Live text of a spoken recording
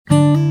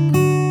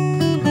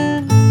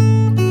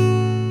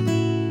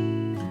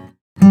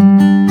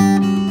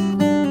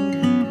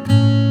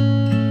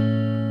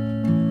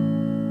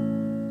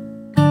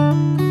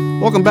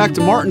Welcome back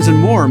to Martins and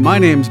More. My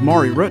name's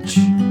Maury Rutsch.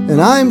 And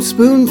I'm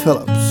Spoon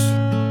Phillips.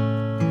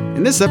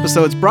 And this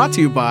episode's brought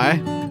to you by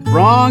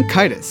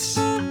bronchitis.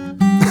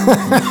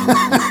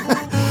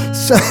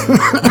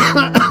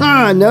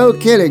 No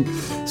kidding.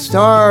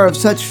 Star of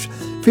such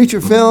feature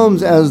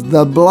films as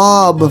The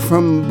Blob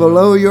from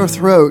Below Your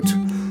Throat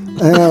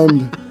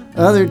and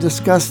other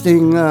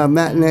disgusting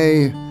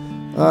matinee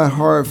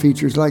horror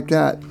features like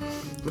that.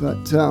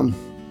 But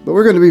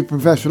we're going to be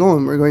professional,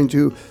 and we're going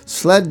to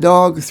sled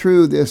dog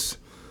through this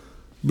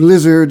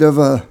blizzard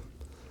of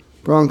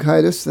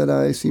bronchitis that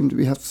I seem to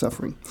be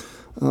suffering.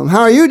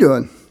 How are you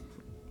doing?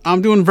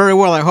 I'm doing very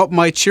well. I hope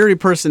my cheery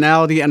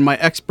personality and my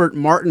expert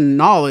Martin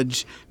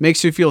knowledge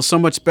makes you feel so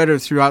much better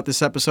throughout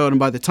this episode. And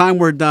by the time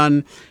we're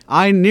done,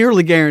 I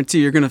nearly guarantee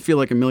you're going to feel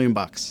like $1 million.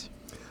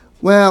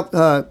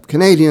 Well,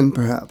 Canadian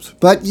perhaps,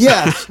 but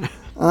yes,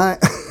 I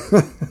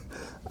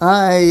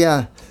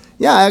got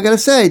to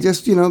say,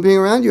 just being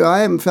around you, I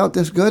haven't felt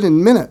this good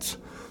in minutes.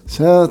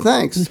 So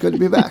thanks. It's good to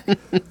be back.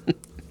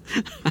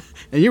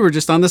 And you were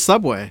just on the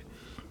subway.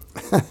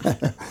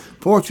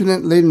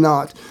 Fortunately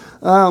not.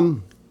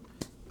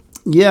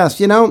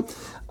 Yes,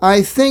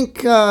 I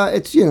think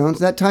it's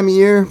that time of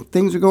year.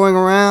 Things are going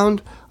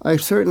around. I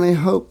certainly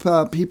hope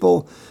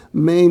people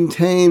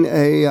maintain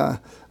a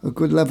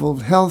good level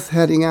of health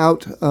heading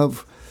out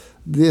of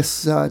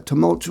this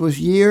tumultuous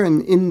year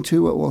and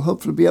into what will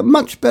hopefully be a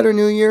much better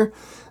new year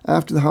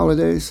after the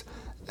holidays.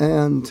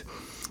 And,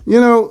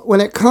 when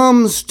it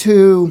comes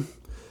to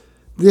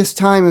this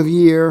time of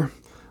year,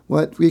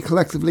 what we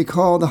collectively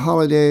call the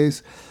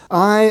holidays,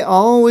 I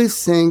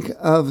always think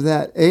of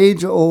that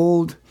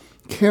age-old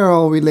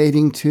carol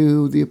relating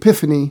to the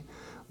Epiphany,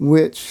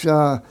 which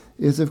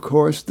is, of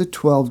course, the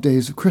 12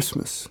 Days of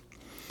Christmas.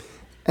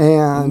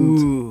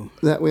 And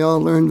that we all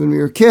learned when we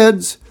were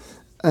kids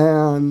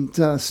and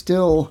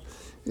still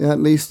at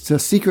least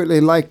secretly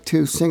like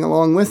to sing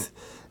along with.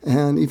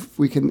 And if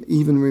we can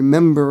even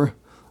remember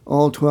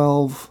all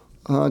 12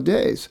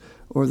 days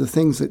or the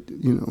things that,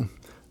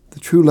 the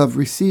true love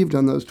received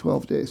on those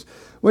 12 days.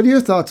 What are your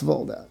thoughts of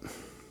all that?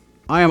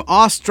 I am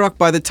awestruck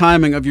by the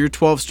timing of your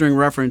 12-string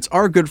reference.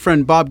 Our good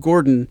friend Bob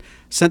Gordon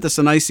sent us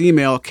a nice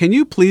email. Can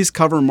you please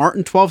cover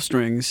Martin 12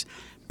 strings?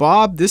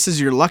 Bob, this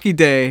is your lucky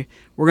day.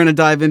 We're going to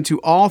dive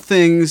into all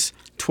things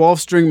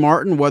 12-string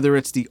Martin, whether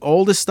it's the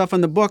oldest stuff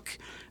in the book,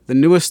 the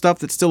newest stuff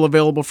that's still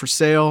available for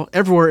sale,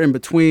 everywhere in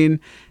between.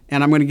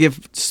 And I'm going to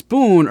give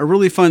Spoon a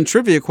really fun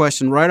trivia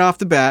question right off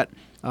the bat.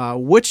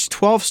 Which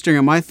 12-string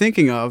am I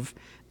thinking of?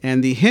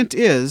 And the hint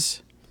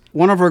is,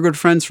 one of our good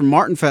friends from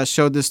Martin Fest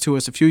showed this to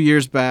us a few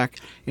years back,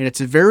 and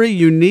it's a very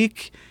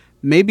unique,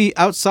 maybe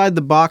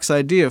outside-the-box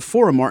idea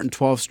for a Martin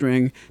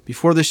 12-string.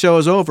 Before the show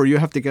is over, you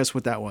have to guess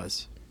what that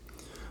was.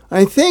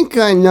 I think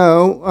I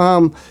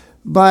know.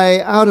 By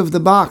out of the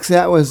box,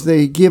 that was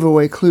the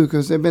giveaway clue,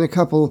 because there have been a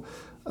couple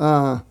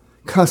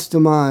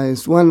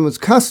customized. One was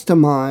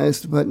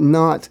customized, but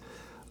not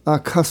a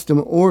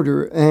custom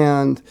order,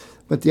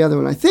 but the other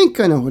one, I think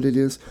I know what it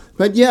is.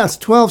 But yes,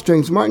 12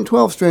 strings, Martin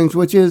 12 strings,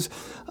 which is,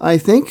 I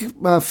think,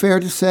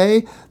 fair to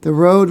say, the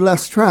road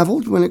less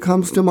traveled when it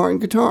comes to Martin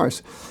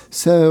guitars.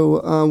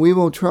 So we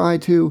will try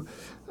to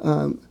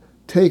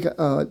take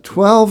a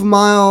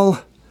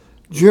 12-mile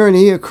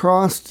journey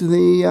across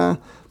the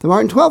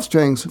Martin 12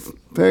 strings.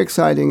 Very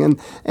exciting.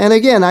 And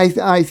again,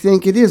 I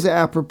think it is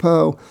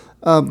apropos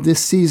of this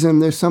season.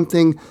 There's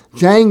something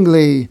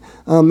jangly,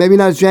 maybe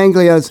not as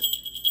jangly as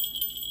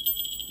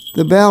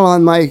the bell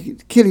on my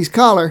kitty's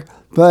collar,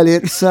 but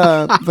it's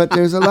but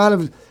there's a lot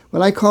of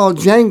what I call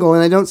jangle,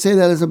 and I don't say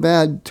that as a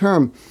bad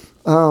term,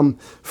 from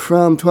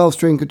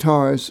 12-string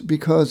guitars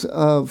because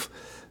of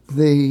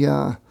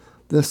the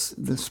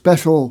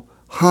special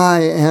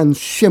high and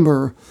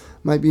shimmer,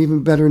 might be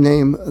even better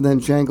name than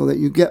jangle, that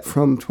you get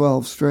from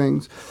 12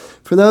 strings.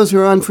 For those who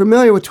are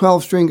unfamiliar with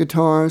 12-string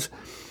guitars,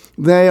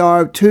 they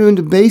are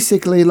tuned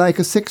basically like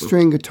a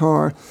 6-string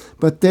guitar,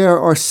 but there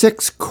are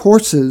 6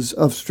 courses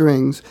of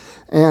strings.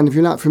 And if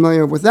you're not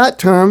familiar with that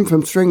term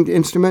from stringed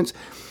instruments,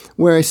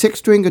 where a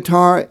 6-string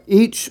guitar,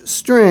 each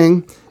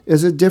string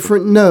is a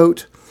different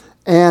note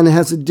and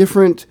has a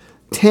different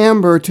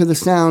timbre to the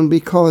sound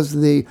because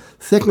the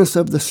thickness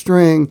of the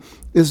string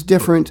is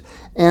different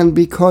and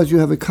because you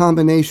have a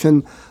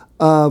combination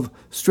of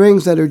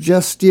strings that are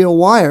just steel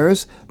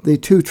wires, the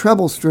 2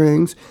 treble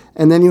strings,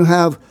 and then you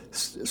have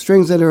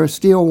strings that are a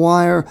steel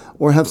wire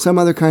or have some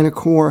other kind of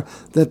core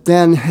that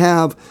then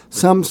have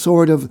some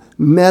sort of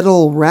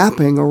metal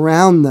wrapping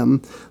around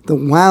them, the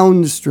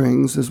wound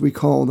strings, as we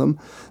call them,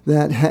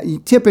 that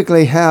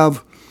typically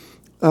have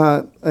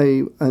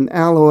an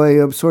alloy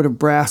of sort of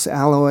brass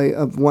alloy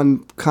of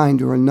one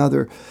kind or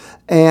another.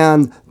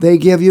 And they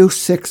give you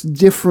 6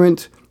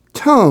 different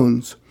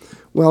tones.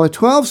 Well, a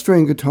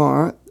 12-string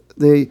guitar,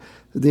 the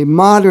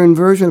modern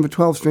version of a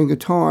 12-string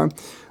guitar,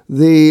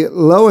 the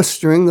lowest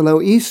string, the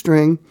low E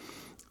string,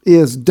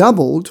 is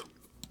doubled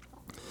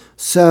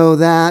so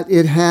that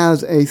it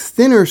has a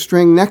thinner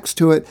string next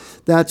to it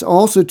that's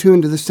also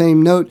tuned to the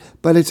same note,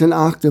 but it's an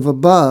octave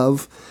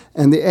above.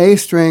 And the A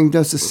string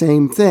does the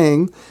same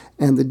thing.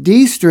 And the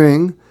D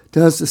string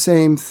does the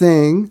same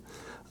thing.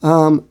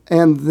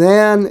 And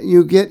then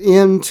you get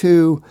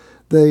into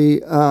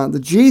the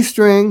G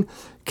string,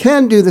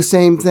 can do the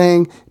same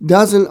thing,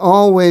 doesn't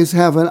always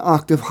have an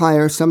octave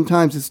higher.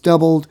 Sometimes it's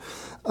doubled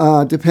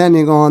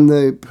depending on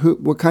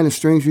what kind of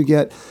strings you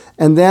get.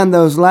 And then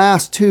those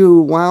last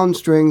two wound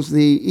strings,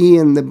 the E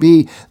and the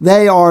B,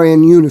 they are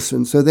in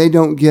unison, so they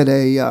don't get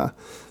a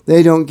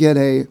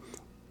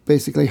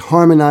basically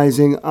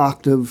harmonizing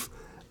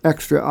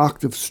extra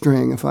octave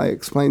string, if I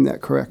explain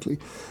that correctly.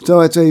 So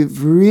it's a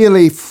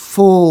really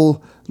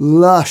full,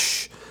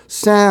 lush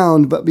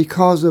sound, but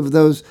because of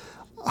those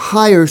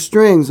higher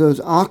strings, those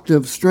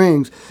octave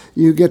strings,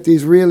 you get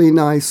these really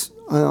nice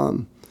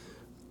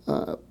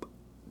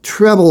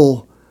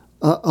treble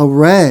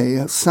array,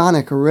 a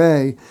sonic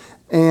array,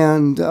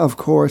 and of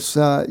course,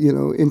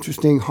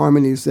 interesting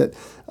harmonies that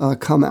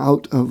come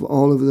out of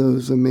all of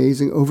those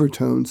amazing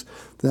overtones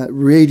that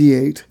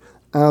radiate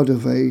out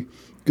of a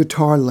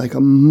guitar like a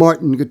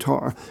Martin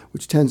guitar,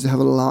 which tends to have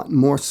a lot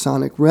more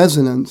sonic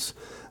resonance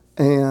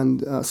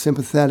and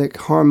sympathetic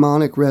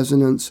harmonic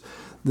resonance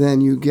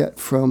than you get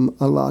from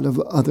a lot of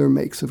other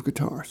makes of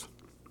guitars.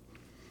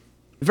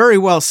 Very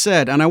well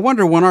said. And I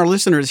wonder when our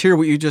listeners hear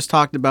what you just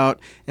talked about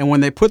and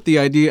when they put the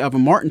idea of a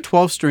Martin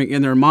 12-string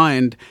in their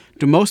mind,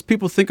 do most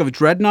people think of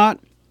Dreadnought?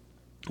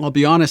 I'll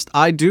be honest,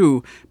 I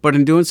do. But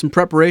in doing some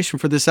preparation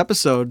for this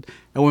episode,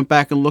 I went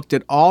back and looked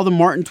at all the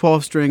Martin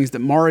 12-strings that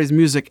Maury's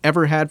Music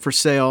ever had for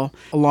sale,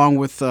 along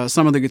with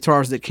some of the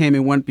guitars that came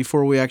and went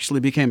before we actually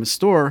became a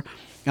store.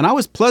 And I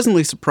was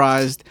pleasantly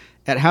surprised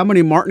at how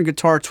many Martin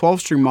Guitar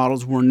 12-string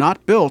models were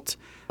not built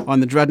on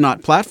the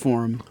Dreadnought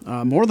platform,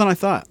 more than I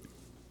thought.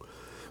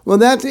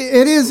 Well, it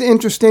is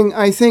interesting.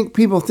 I think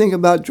people think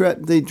about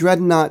the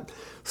Dreadnought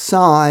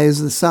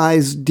size, the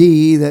size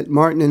D that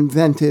Martin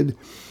invented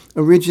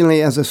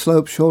originally as a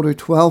slope shoulder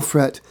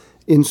 12-fret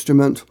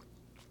instrument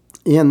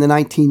in the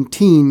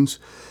 19-teens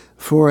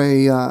for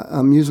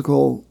a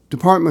musical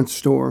department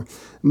store.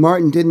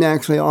 Martin didn't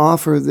actually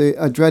offer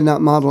a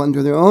Dreadnought model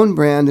under their own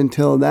brand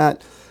until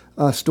that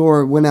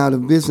store went out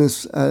of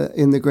business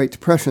in the Great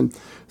Depression.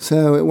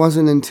 So it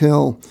wasn't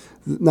until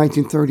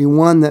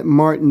 1931 that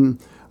Martin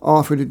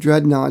offered a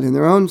Dreadnought in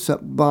their own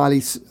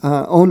bodies,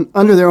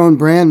 under their own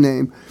brand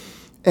name.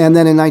 And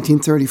then in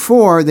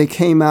 1934, they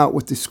came out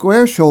with the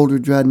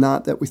square-shouldered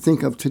Dreadnought that we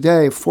think of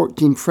today,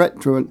 14-fret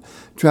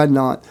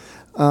Dreadnought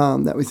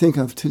that we think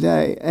of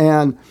today.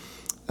 And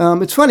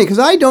it's funny, because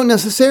I don't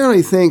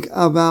necessarily think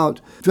about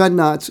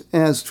Dreadnoughts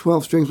as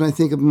 12 strings when I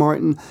think of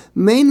Martin,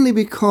 mainly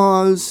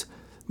because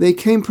they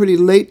came pretty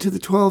late to the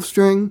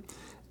 12-string,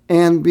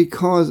 and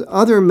because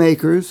other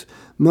makers,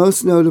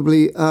 most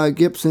notably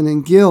Gibson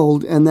and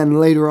Guild, and then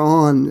later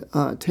on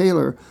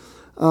Taylor,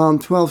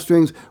 12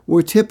 strings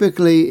were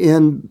typically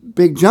in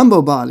big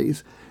jumbo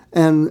bodies,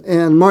 and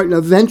Martin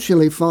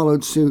eventually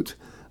followed suit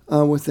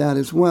with that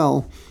as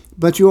well.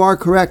 But you are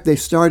correct, they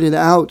started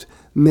out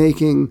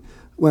making,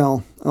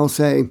 well, I'll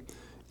say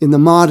in the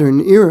modern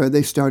era,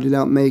 they started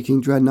out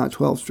making Dreadnought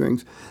 12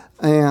 strings.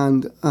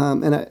 And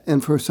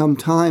for some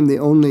time, the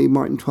only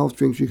Martin 12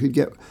 strings you could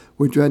get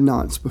were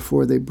Dreadnoughts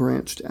before they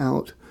branched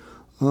out.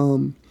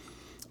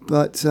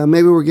 But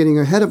maybe we're getting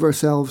ahead of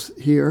ourselves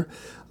here.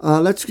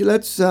 Let's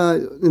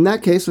in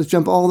that case, let's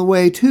jump all the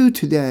way to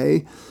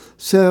today.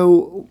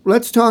 So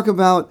let's talk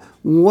about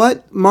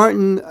what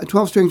Martin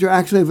 12 strings are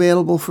actually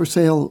available for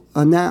sale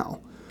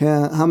now.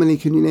 How many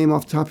can you name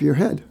off the top of your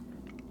head?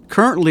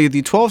 Currently,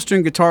 the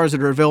 12-string guitars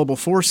that are available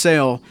for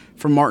sale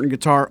from Martin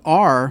Guitar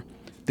are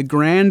the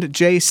Grand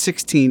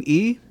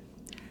J16E,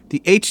 the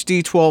HD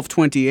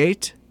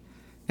 1228,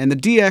 and the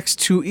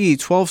DX2E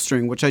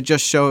 12-string, which I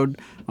just showed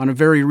on a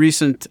very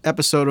recent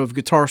episode of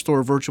Guitar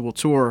Store Virtual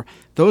Tour.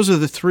 Those are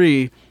the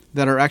three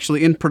that are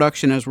actually in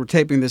production as we're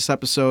taping this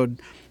episode,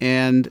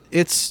 and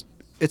it's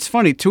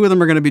funny. Two of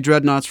them are going to be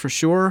Dreadnoughts for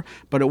sure,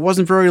 but it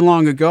wasn't very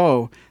long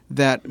ago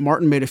that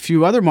Martin made a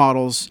few other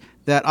models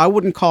that I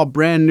wouldn't call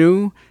brand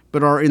new,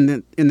 but are in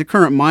the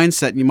current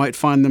mindset. You might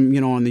find them,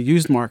 on the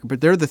used market.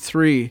 But they're the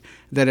three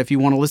that if you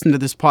want to listen to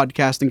this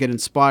podcast and get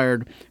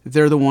inspired,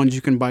 they're the ones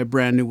you can buy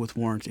brand new with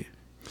warranty.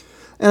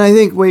 And I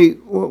think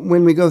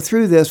when we go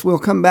through this, we'll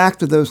come back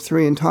to those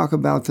three and talk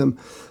about them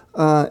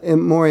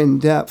more in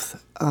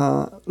depth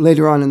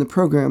later on in the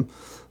program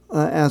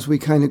as we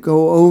kind of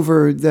go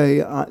over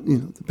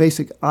the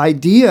basic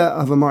idea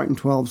of a Martin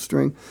 12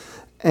 string.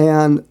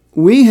 And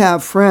we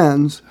have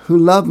friends who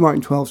love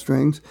Martin 12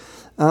 strings.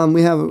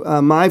 We have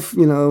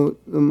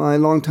my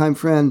longtime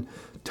friend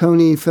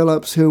Tony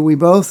Phillips, who we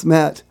both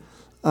met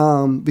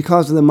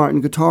because of the Martin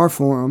Guitar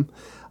Forum.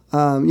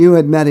 You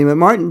had met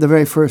him at the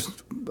very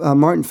first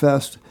Martin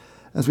Fest,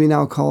 as we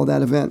now call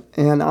that event,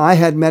 and I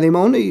had met him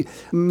only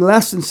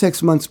less than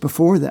 6 months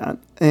before that.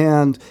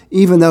 And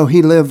even though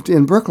he lived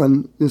in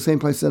Brooklyn, the same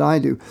place that I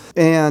do,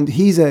 and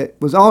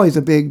was always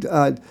a big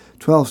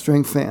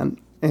 12-string fan,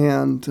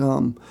 and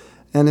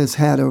has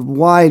had a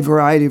wide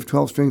variety of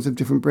 12 strings of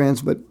different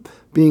brands, but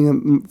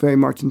being very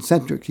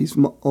Martin-centric, he's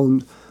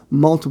owned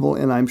multiple,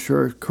 and I'm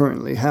sure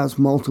currently has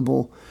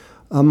multiple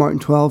Martin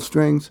 12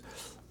 strings.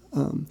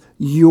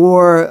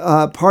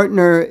 Your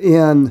partner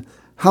in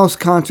house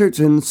concerts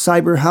and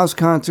cyber house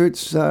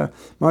concerts,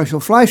 Marshall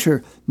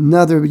Fleischer,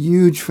 another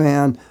huge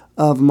fan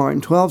of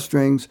Martin 12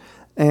 strings,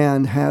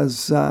 and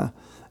has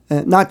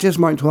not just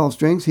Martin 12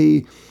 strings.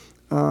 He,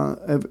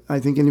 I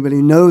think anybody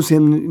who knows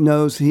him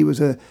knows he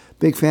was a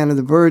big fan of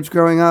the Byrds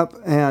growing up,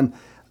 and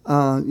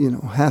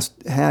has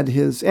had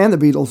his, and the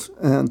Beatles,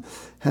 and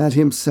had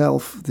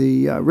himself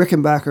the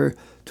Rickenbacker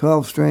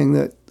 12 string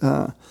that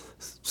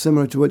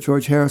similar to what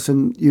George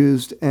Harrison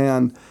used,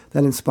 and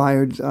that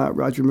inspired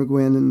Roger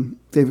McGuinn and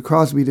David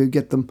Crosby to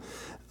get them.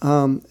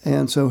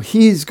 And so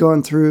he's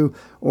gone through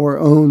or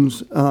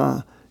owns,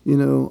 has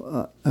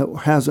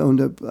owned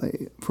a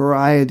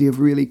variety of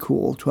really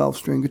cool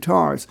 12-string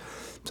guitars.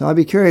 So I'd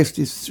be curious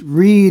to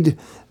read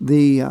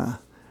the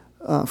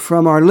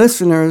from our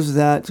listeners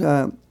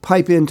that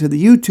pipe into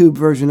the YouTube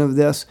version of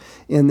this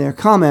in their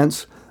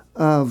comments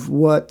of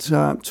what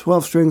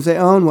 12 strings they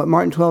own, what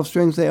Martin 12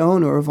 strings they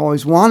own or have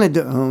always wanted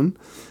to own,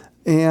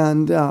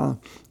 and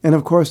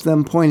of course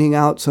them pointing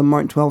out some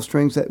Martin 12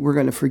 strings that we're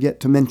going to forget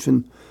to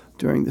mention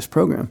during this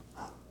program.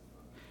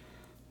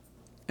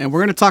 And we're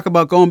going to talk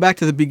about going back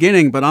to the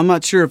beginning, but I'm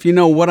not sure if you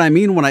know what I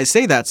mean when I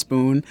say that,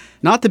 Spoon.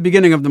 Not the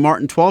beginning of the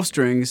Martin 12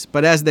 strings,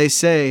 but as they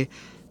say,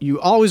 you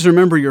always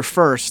remember your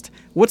first.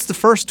 What's the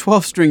first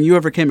 12 string you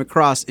ever came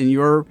across in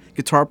your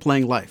guitar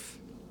playing life?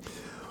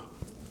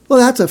 Well,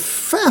 that's a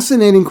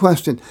fascinating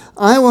question.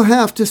 I will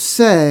have to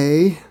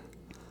say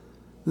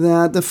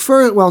that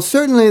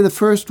certainly the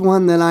first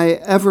one that I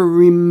ever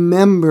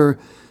remember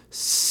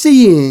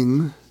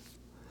seeing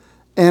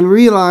and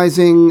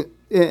realizing,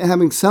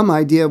 having some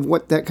idea of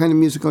what that kind of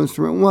musical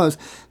instrument was,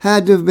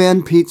 had to have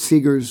been Pete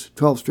Seeger's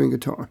 12-string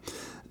guitar.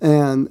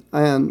 And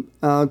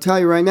I'll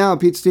tell you right now,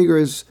 Pete Seeger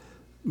is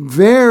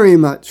very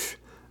much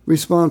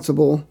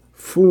responsible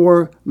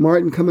for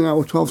Martin coming out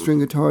with 12-string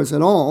guitars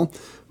at all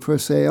for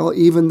sale,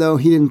 even though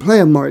he didn't play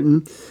a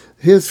Martin.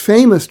 His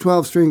famous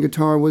 12-string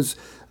guitar was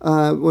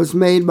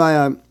made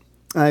by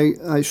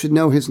I should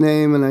know his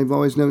name, and I've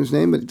always known his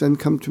name, but it doesn't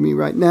come to me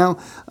right now,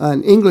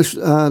 an English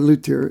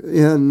luthier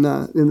in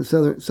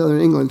the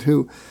southern England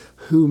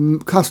who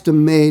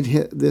custom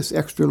made this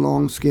extra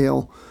long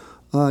scale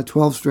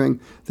 12-string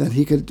that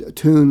he could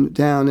tune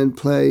down and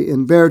play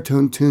in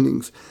baritone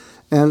tunings.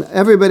 And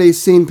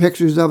everybody's seen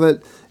pictures of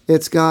it.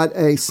 It's got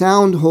a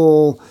sound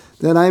hole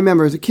that I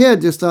remember as a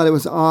kid just thought it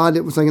was odd.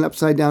 It was like an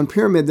upside-down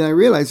pyramid. Then I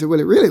realized that what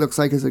it really looks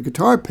like is a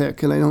guitar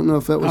pick, and I don't know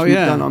if that was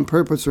done on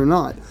purpose or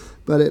not,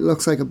 but it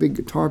looks like a big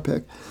guitar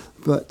pick.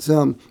 But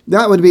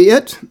that would be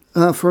it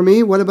for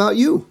me. What about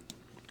you?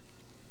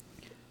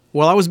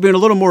 Well, I was being a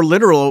little more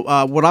literal.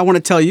 What I want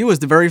to tell you is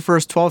the very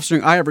first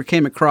 12-string I ever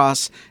came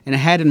across and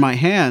had in my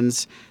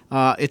hands.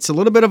 It's a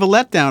little bit of a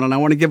letdown, and I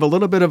want to give a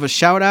little bit of a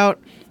shout-out.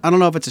 I don't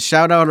know if it's a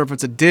shout-out or if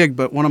it's a dig,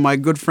 but one of my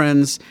good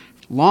friends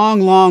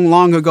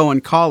long ago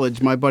in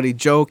college, my buddy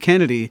Joe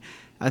Kennedy,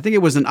 I think it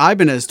was an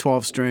Ibanez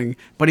 12-string,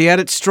 but he had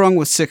it strung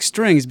with 6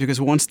 strings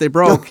because once they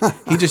broke,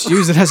 he just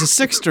used it as a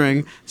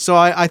 6-string. So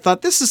I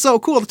thought, this is so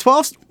cool.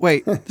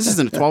 Wait, this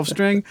isn't a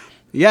 12-string?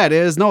 Yeah, it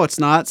is. No, it's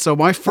not. So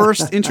my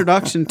first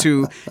introduction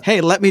to,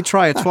 hey, let me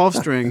try a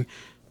 12-string,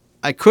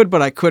 I could,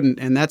 but I couldn't.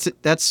 And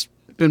that's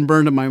been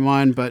burned in my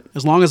mind. But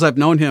as long as I've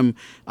known him,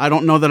 I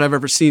don't know that I've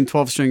ever seen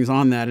 12 strings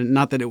on that. And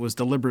not that it was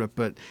deliberate.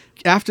 But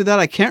after that,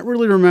 I can't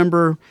really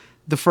remember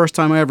the first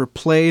time I ever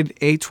played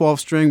a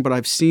 12-string, but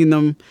I've seen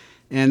them.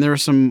 And there are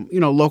some,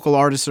 local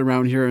artists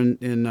around here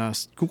in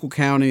Schuylkill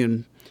County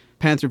and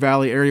Panther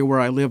Valley area where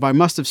I live. I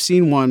must have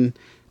seen one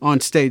on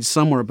stage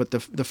somewhere, but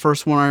the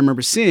first one I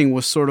remember seeing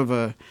was sort of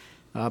a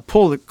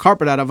pull the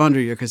carpet out of under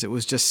you because it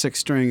was just 6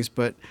 strings.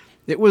 But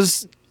it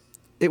was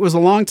a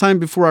long time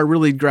before I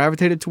really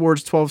gravitated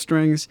towards 12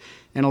 strings,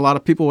 and a lot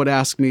of people would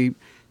ask me,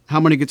 how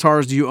many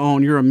guitars do you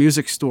own? You're a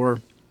music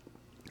store.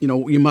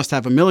 You must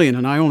have a million,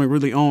 and I only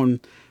really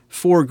own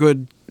 4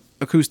 good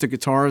acoustic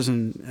guitars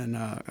and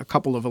a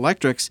couple of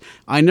electrics.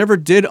 I never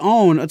did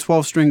own a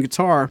 12-string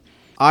guitar.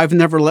 I've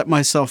never let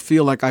myself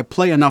feel like I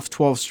play enough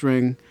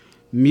 12-string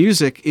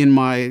music in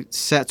my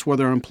sets,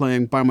 whether I'm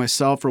playing by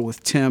myself or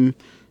with Tim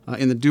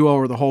in the duo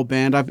or the whole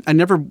band. I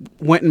never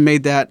went and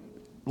made that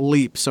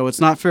leap, so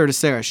it's not fair to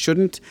say I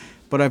shouldn't,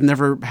 but I've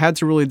never had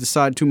to really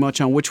decide too much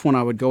on which one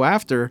I would go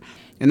after.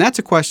 And that's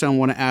a question I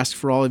want to ask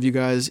for all of you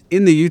guys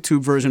in the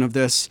YouTube version of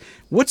this.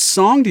 What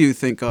song do you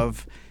think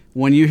of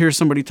when you hear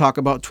somebody talk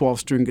about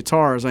 12-string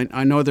guitars?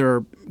 I know there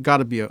are got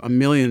to be a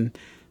million,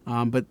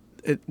 but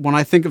when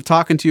I think of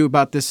talking to you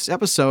about this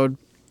episode,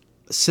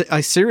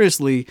 I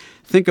seriously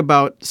think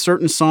about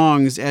certain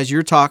songs as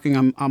you're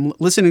talking. I'm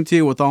listening to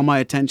you with all my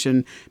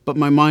attention, but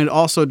my mind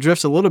also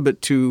drifts a little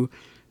bit to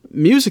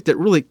music that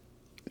really,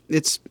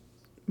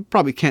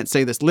 probably can't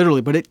say this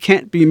literally, but it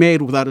can't be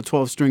made without a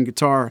 12-string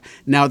guitar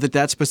now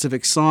that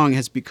specific song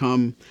has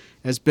become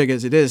as big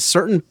as it is.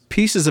 Certain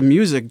pieces of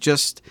music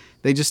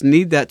they just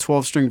need that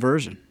 12-string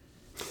version.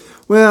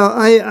 Well,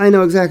 I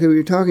know exactly what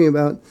you're talking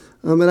about,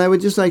 but I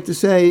would just like to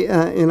say,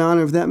 in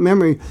honor of that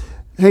memory,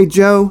 hey,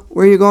 Joe,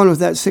 where are you going with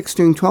that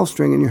 6-string,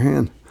 12-string in your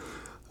hand?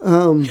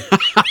 But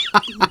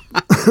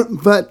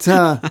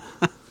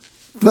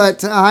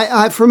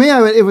for me,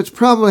 it would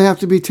probably have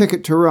to be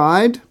Ticket to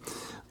Ride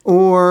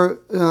or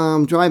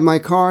Drive My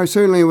Car.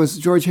 Certainly it was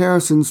George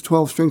Harrison's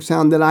 12-string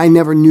sound that I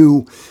never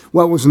knew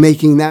what was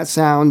making that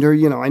sound, or,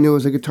 I knew it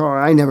was a guitar.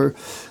 I never,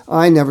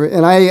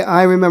 and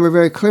I remember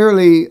very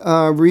clearly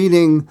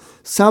reading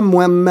some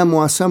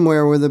memoir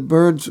somewhere where the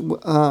Byrds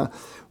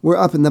were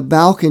up in the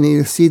balcony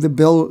to see the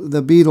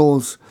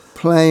Beatles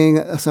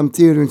playing some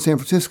theater in San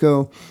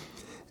Francisco,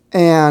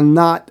 and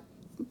not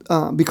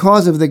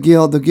because of the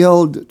Guild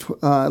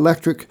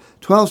electric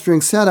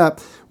 12-string setup,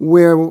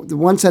 where the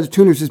one set of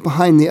tuners is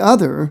behind the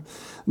other,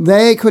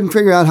 they couldn't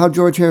figure out how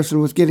George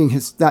Harrison was getting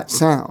that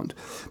sound,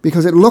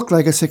 because it looked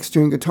like a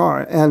 6-string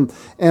guitar. And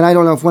I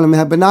don't know if one of them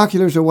had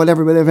binoculars or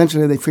whatever, but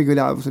eventually they figured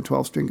out it was a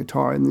 12-string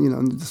guitar,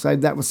 and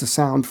decided that was the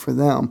sound for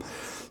them.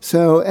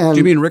 So, and do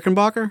you mean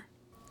Rickenbacker?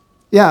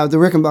 Yeah, the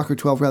Rickenbacker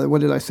 12, rather.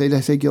 What did I say? Did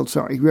I say Guild?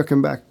 Sorry,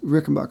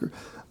 Rickenbacker.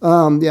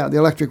 Yeah, the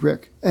Electric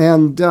Rick.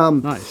 And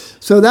nice.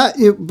 So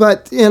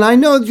and I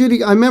know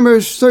Judy. I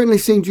remember certainly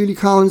seeing Judy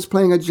Collins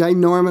playing a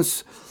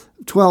ginormous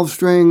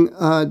 12-string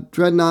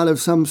dreadnought of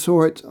some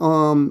sort.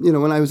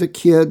 When I was a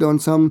kid on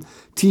some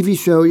TV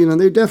show,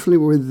 they definitely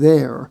were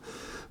there.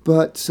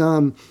 But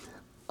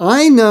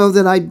I know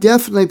that I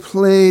definitely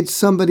played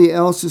somebody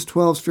else's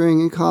 12-string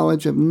in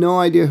college. I have no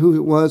idea who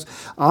it was.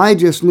 I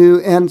just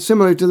knew, and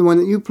similar to the one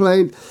that you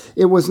played,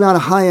 it was not a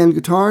high-end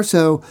guitar,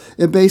 so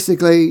it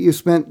basically, you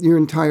spent your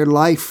entire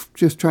life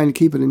just trying to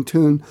keep it in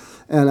tune.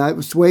 And it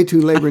was way too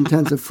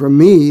labor-intensive for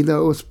me,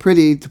 though it was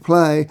pretty to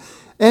play,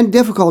 and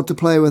difficult to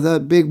play with a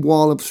big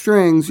wall of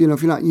strings.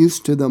 If you're not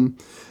used to them,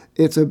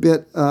 it's a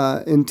bit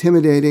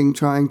intimidating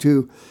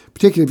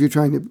particularly if you're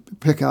trying to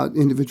pick out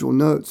individual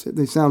notes.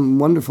 They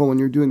sound wonderful when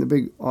you're doing the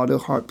big auto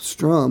harp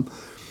strum.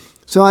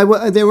 So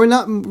they were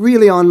not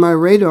really on my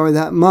radar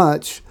that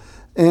much.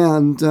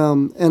 And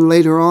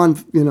later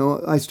on,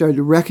 I started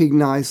to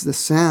recognize the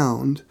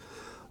sound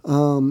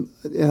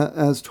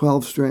as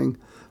 12-string.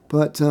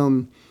 But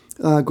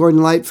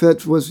Gordon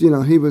Lightfoot was,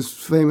 he was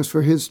famous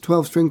for his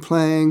 12-string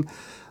playing.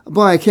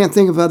 Boy, I can't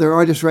think of other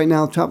artists right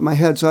now off the top of my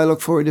head, so I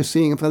look forward to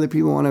seeing if other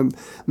people want to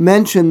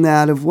mention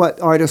that, of what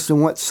artists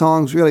and what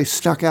songs really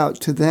stuck out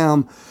to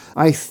them.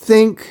 I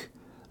think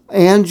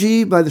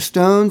Angie by the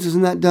Stones,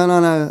 isn't that done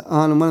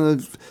on one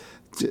of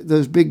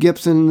those big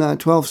Gibson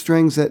 12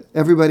 strings that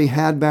everybody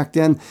had back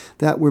then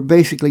that were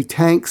basically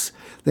tanks?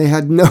 By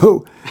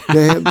Martin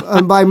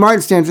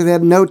standards, they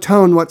had no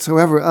tone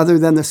whatsoever other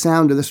than the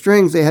sound of the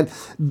strings. They had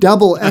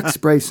double X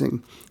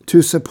bracing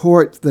to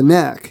support the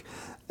neck.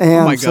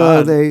 And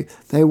so they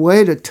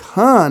weighed a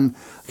ton.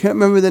 I can't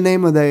remember the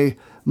name of the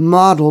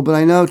model, but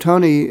I know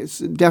Tony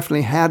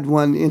definitely had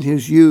one in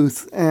his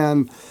youth.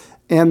 And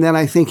then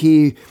I think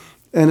he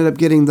ended up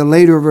getting the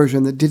later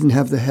version that didn't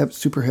have the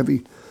super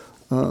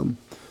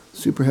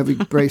heavy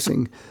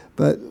bracing.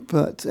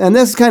 But and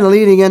this is kind of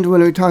leading into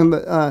when we were talking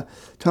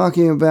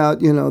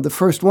about the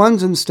first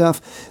ones and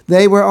stuff.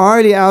 They were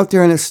already out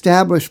there and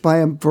established by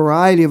a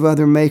variety of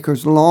other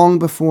makers long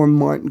before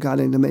Martin got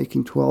into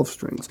making 12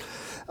 strings.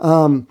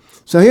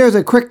 So here's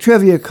a quick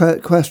trivia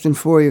question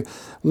for you.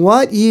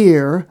 What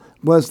year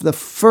was the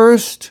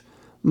first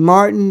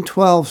Martin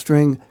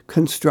 12-string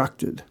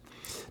constructed?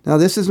 Now,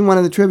 this isn't one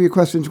of the trivia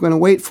questions we're going to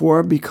wait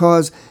for,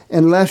 because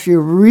unless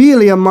you're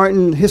really a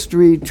Martin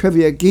history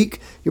trivia geek,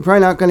 you're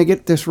probably not going to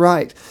get this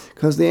right,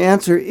 because the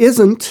answer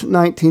isn't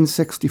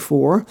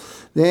 1964.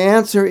 The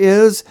answer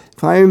is,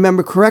 if I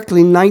remember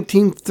correctly,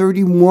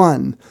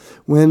 1931,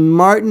 when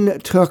Martin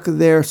took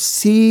their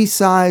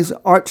C-size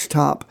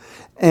archtop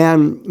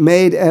and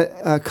made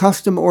a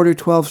custom-ordered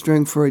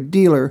 12-string for a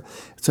dealer.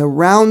 It's a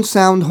round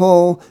sound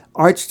hole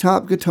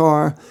archtop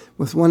guitar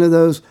with one of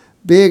those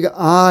big,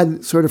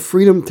 odd, sort of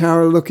Freedom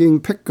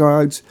Tower-looking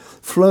pickguards,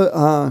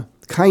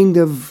 kind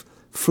of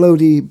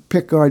floaty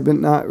pickguard, but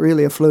not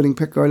really a floating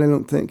pickguard, I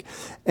don't think.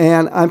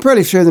 And I'm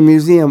pretty sure the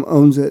museum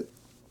owns it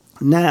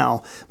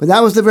now. But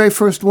that was the very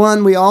first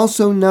one. We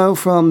also know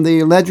from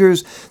the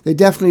ledgers, they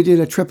definitely did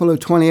a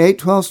 0028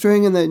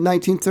 12-string in the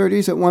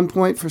 1930s at one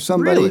point for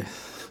somebody. Really?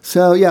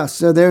 So, yeah,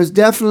 so there's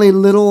definitely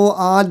little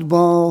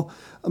oddball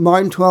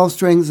Martin 12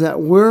 strings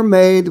that were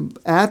made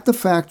at the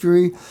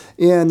factory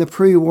in the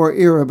pre-war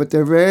era, but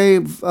they're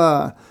very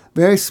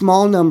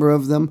small number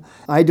of them.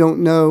 I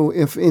don't know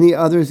if any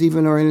others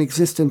even are in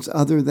existence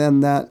other than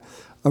that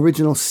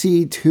original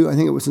C2, I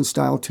think it was in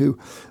style 2,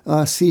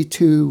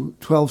 C2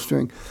 12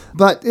 string.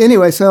 But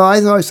anyway, so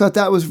I always thought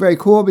that was very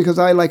cool, because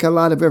I, like a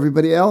lot of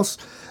everybody else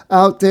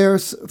out there,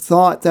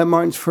 thought that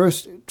Martin's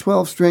first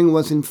 12 string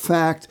was in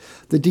fact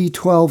the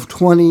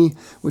D1220,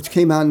 which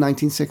came out in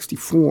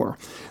 1964.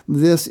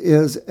 This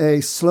is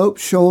a slope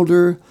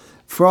shoulder.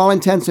 For all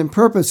intents and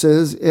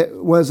purposes,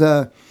 it was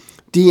a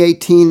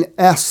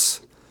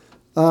D18S,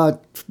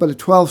 but a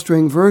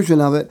 12-string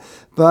version of it.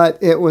 But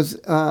it was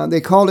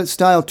they called it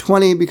Style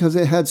 20 because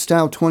it had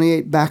Style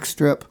 28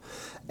 backstrip.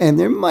 And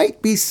there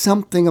might be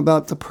something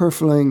about the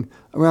purfling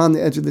around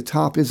the edge of the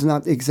top is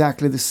not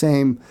exactly the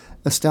same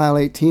a style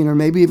 18, or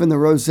maybe even the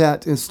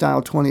rosette is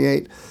style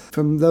 28.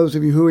 From those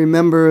of you who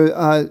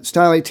remember,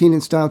 style 18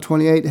 and style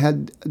 28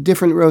 had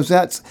different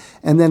rosettes,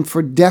 and then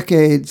for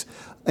decades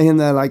in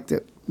the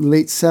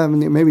late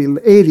 70s, maybe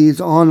 80s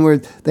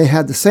onward, they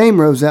had the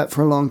same rosette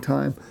for a long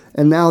time.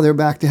 And now they're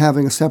back to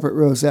having a separate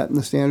rosette in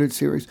the standard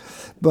series.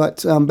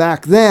 But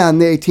back then,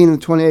 the 18 and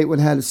the 28 would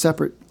have had a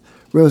separate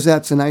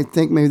rosettes, and I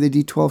think maybe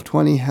the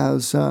D1220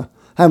 has, I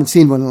haven't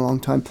seen one in a long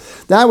time.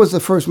 That was the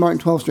first Martin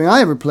 12 string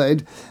I ever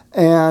played,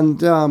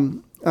 and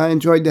I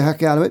enjoyed the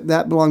heck out of it.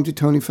 That belonged to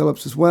Tony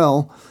Phillips as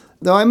well,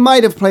 though I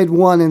might have played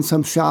one in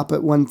some shop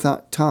at one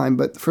time,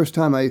 but the first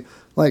time I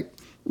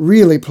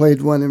really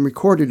played one and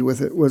recorded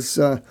with it was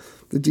the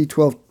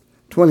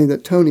D1220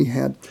 that Tony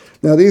had.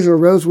 Now, these are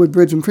rosewood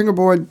bridge and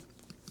fingerboard.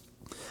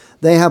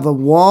 They have a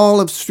wall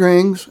of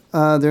strings.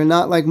 They're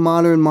not like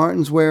modern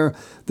Martins where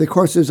the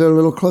courses are a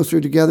little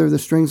closer together, the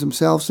strings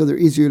themselves, so they're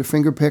easier to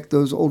finger pick.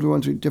 Those older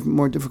ones are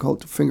more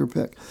difficult to finger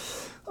pick.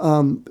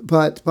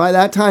 But by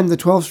that time, the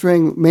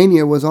 12-string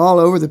mania was all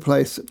over the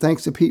place,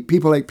 thanks to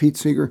people like Pete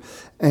Seeger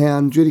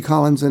and Judy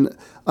Collins and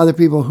other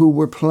people who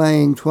were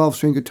playing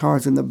 12-string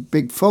guitars in the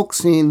big folk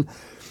scene.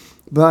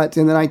 But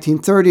in the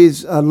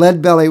 1930s,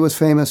 Leadbelly was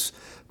famous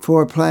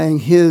for playing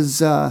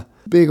his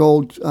big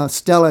old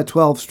Stella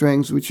 12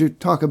 strings, which you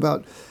talk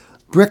about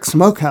brick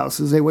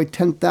smokehouses. They weigh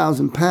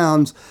 10,000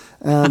 pounds,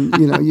 and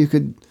you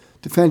could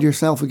defend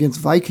yourself against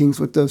Vikings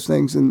with those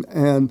things.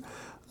 And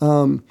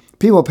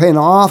people pay an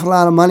awful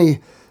lot of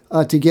money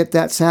to get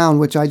that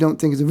sound, which I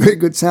don't think is a very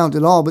good sound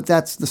at all, but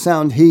that's the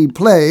sound he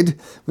played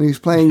when he was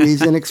playing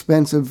these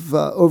inexpensive,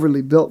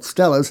 overly built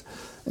Stellas.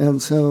 And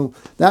so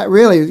that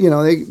really,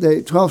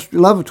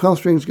 love of 12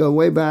 strings go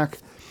way back,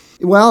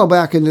 well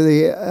back into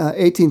the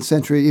 18th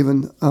century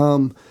even,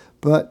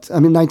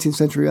 19th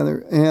century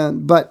rather,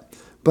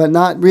 but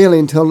not really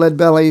until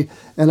Leadbelly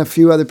and a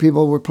few other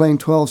people were playing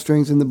 12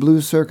 strings in the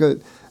blues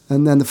circuit,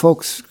 and then the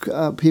folks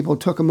people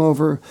took them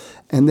over,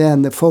 and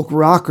then the folk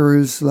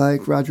rockers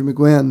like Roger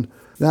McGuinn,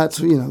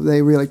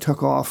 they really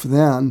took off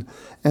then.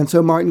 And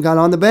so Martin got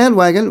on the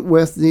bandwagon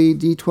with the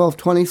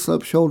D1220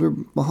 slope shoulder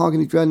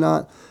mahogany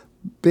dreadnought,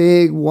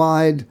 big,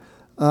 wide,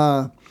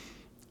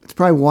 it's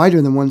probably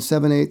wider than 1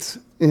 7/8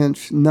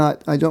 inch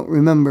nut. I don't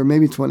remember.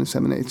 Maybe it's 1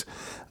 7/8.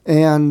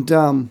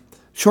 And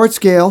short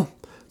scale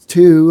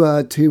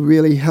to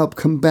really help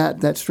combat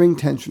that string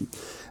tension.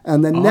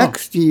 And the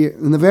next year,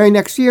 in the very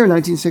next year,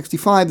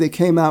 1965, they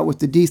came out with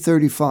the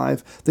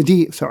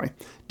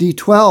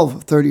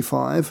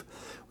D1235,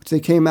 which they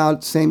came out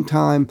at the same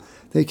time.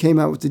 They came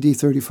out with the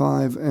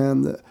D35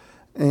 and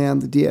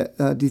the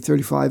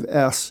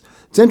D35S.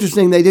 It's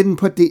interesting, they didn't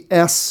put the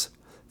S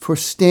for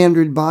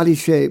standard body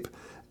shape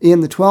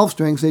in the 12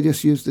 strings. They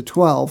just used the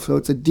 12. So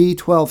it's a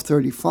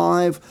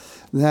D1235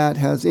 that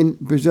has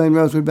Brazilian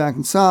rosewood back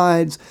and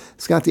sides.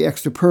 It's got the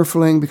extra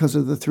purfling because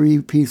of the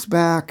 3-piece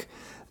back.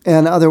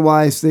 And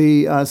otherwise,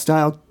 the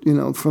style,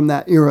 from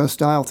that era,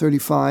 style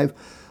 35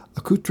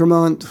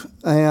 accoutrement.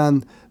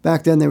 And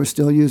back then, they were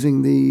still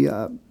using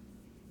the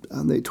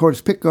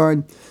tortoise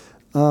pickguard.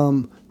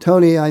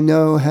 Tony, I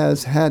know,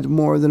 has had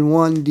more than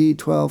one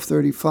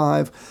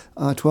D1235,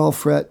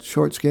 12-fret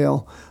short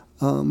scale,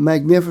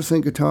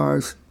 magnificent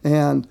guitars.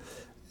 And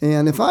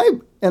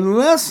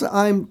unless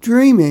I'm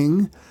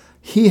dreaming,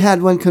 he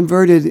had one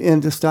converted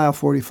into style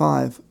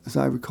 45, as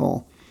I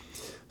recall.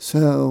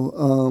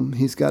 So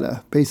he's got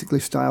a basically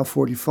style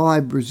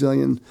 45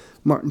 Brazilian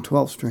Martin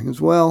 12-string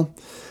as well.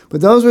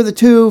 But those were the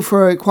two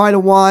for quite a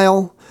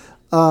while.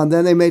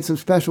 Then they made some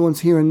special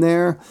ones here and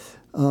there.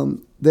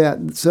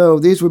 So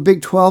these were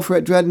big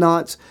 12-fret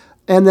dreadnoughts.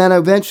 And then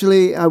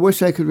eventually, I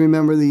wish I could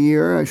remember the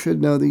year. I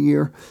should know the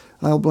year.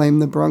 I'll blame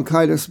the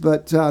bronchitis.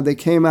 But they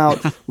came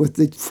out with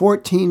the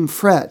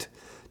 14-fret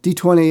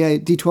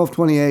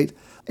D1228.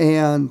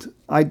 And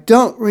I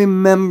don't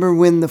remember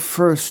when the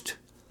first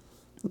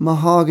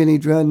mahogany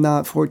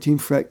dreadnought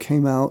 14-fret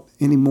came out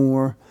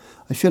anymore.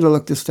 I should have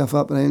looked this stuff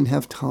up, but I didn't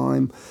have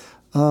time.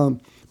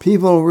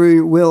 People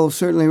will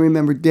certainly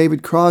remember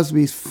David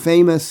Crosby's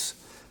famous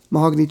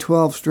mahogany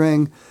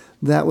 12-string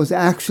that was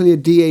actually a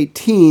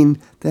D18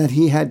 that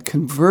he had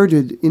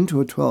converted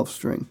into a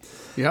 12-string.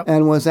 Yep.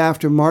 And was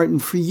after Martin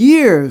for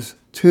years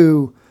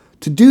to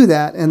do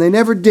that, and they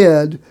never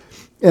did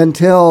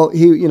until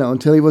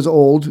he was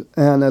old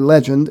and a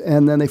legend,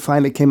 and then they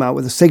finally came out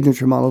with a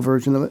signature model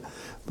version of it.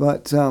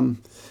 But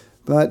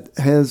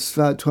his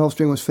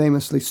 12-string was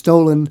famously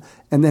stolen,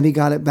 and then he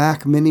got it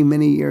back many,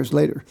 many years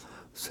later.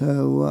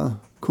 So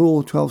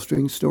cool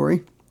 12-string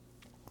story.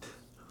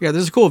 Yeah,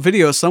 there's a cool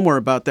video somewhere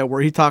about that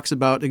where he talks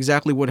about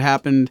exactly what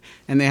happened,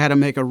 and they had to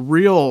make a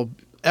real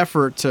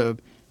effort to,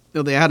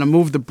 they had to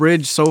move the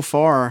bridge so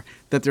far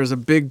that there's a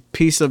big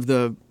piece of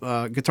the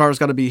guitar's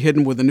got to be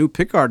hidden with a new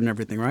pickguard and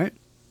everything, right?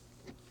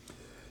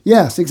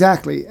 Yes,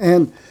 exactly.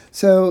 And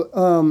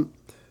so,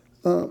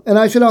 and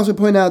I should also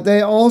point out,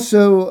 they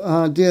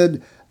also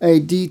did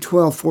a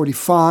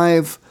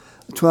D1245,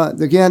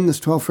 again, this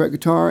 12-fret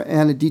guitar,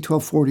 and a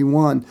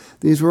D1241.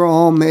 These were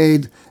all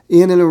made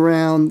in and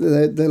around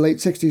the late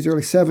 60s,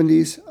 early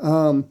 70s.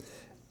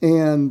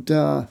 and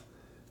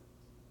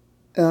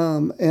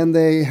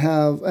they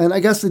have, and I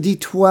guess the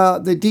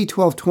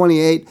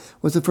D1228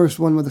 was the first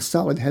one with a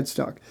solid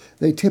headstock.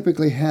 They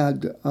typically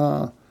had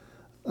the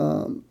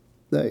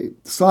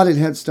slotted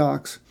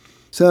headstocks.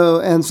 So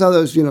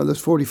those,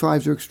 those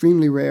 45s are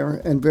extremely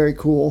rare and very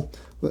cool.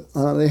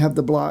 They have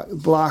the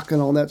block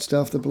and all that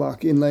stuff, the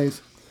block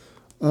inlays.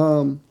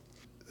 I'm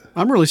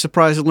really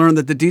surprised to learn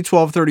that the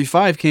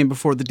D1235 came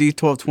before the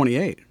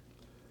D1228.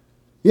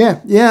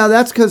 Yeah,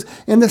 that's because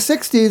in the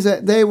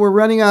 60s they were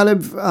running out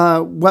of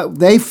what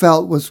they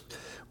felt was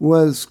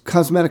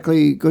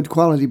cosmetically good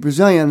quality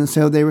Brazilian, and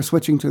so they were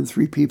switching to the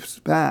three-piece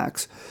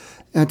backs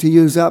and to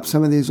use up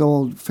some of these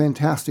old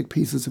fantastic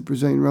pieces of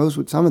Brazilian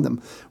rosewood. Some of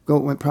them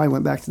probably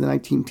went back to the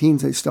 19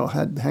 teens. They still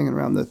had hanging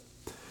around the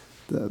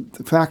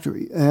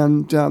factory.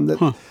 And so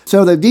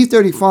the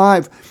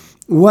D35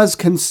 was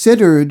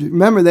considered,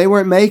 remember, they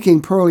weren't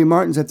making Pearly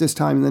Martins at this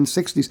time in the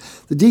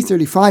 60s. The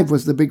D35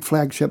 was the big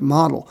flagship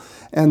model.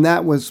 And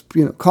that was,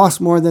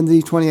 cost more than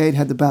the D28,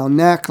 had the bound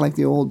neck like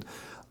the old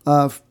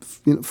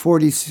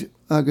 40s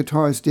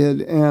guitars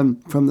did,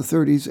 and from the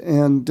 30s.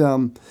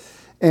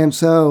 And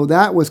so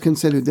that was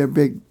considered their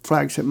big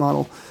flagship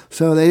model.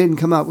 So they didn't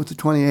come out with the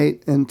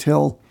 28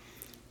 until,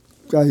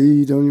 I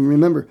don't even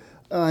remember.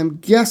 I'm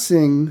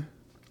guessing,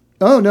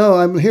 oh no,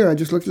 I'm here. I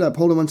just looked it up.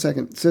 Hold on one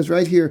second. It says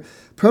right here,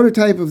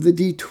 prototype of the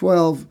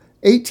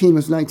D1218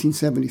 was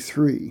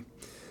 1973.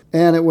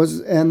 And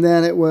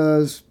then it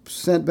was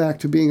sent back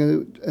to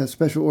being a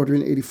special order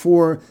in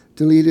 84,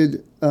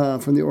 deleted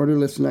from the order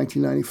list in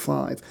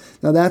 1995.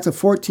 Now that's a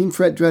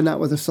 14-fret dreadnought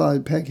with a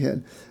solid peg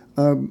head,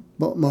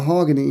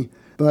 mahogany.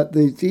 But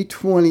the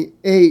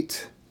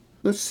D28,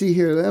 let's see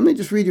here. Let me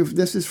just read you.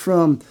 This is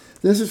from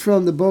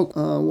the book,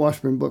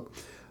 Washburn book.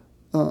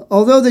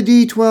 Although the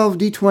D12,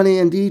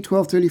 D20, and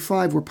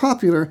D1235 were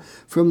popular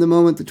from the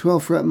moment the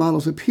 12-fret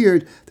models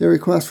appeared, their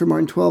request for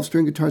Martin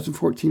 12-string guitars in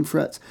 14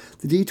 frets.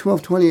 The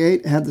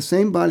D1228 had the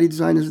same body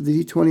design as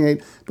the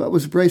D28, but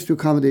was braced to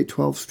accommodate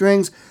 12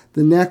 strings.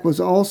 The neck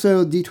was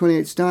also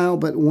D28 style,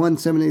 but 1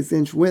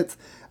 7/8" width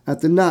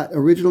at the nut.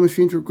 Original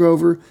machines were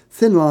Grover,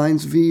 thin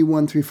lines,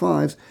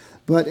 V135s,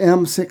 but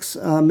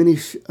M6 mini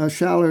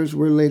shallers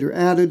were later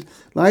added.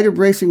 Lighter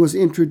bracing was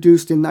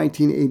introduced in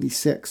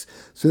 1986,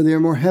 so they are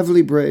more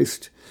heavily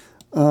braced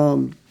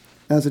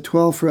as a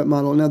 12-fret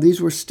model. Now, these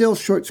were still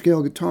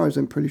short-scale guitars,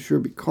 I'm pretty sure,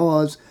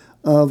 because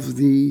of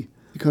the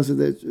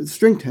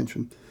string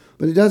tension,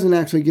 but it doesn't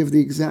actually give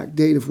the exact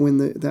date of when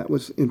that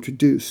was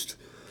introduced.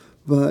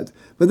 But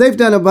they've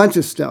done a bunch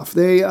of stuff.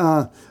 They,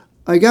 I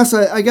guess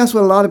what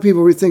a lot of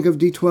people would think of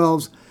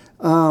D12s.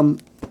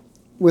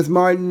 With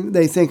Martin,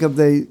 they think of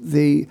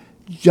the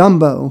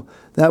Jumbo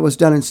that was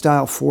done in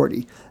style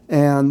 40,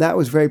 and that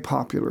was very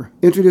popular.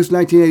 Introduced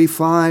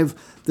 1985,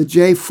 the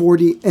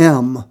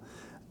J40M,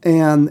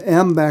 and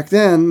M back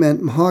then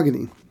meant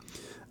mahogany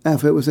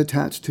if it was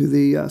attached to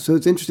the... so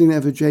it's interesting they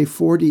have a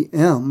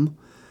J40M,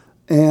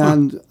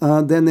 and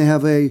then they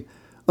have that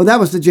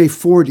was the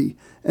J40,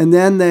 and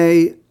then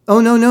they... Oh,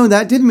 no,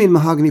 that didn't mean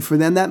mahogany for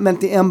them. That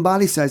meant the M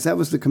body size. That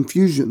was the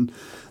confusion.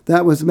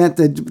 That meant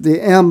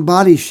the M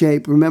body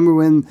shape. Remember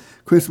when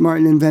Chris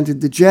Martin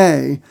invented the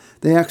J,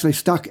 they actually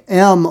stuck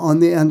M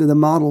on the end of the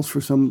models for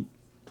some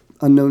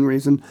unknown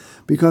reason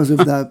because of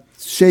the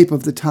shape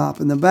of the top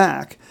and the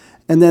back.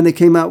 And then they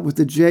came out with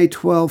the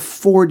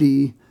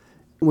J1240,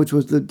 which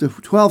was the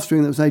 12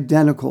 string that was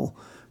identical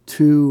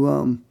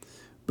to,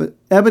 but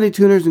ebony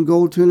tuners and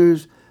gold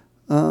tuners.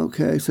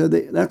 Okay, so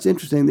that's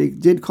interesting. They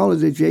did call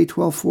it a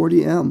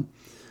J1240M.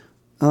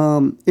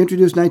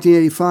 Introduced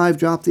 1985,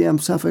 dropped the M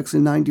suffix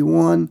in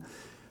 91,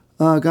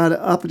 got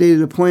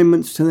updated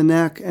appointments to the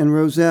neck and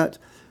rosette,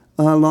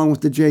 along with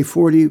the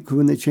J40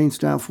 when they changed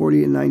style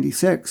 40 in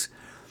 96,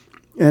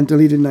 and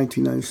deleted in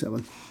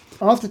 1997.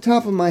 Off the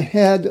top of my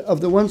head,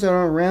 of the ones that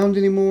aren't around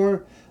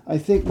anymore, I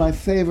think my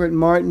favorite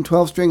Martin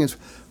 12-string is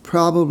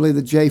probably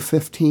the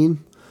J15.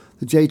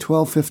 The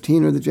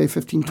J1215 or the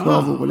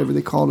J1512 or whatever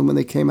they called them when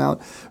they came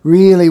out.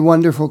 Really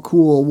wonderful,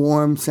 cool,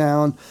 warm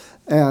sound,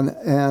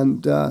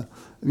 and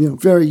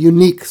very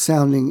unique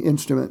sounding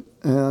instrument.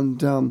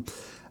 And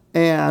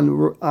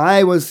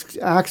I was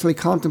actually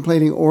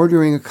contemplating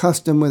ordering a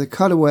custom with a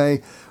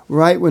cutaway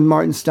right when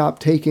Martin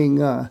stopped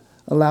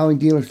allowing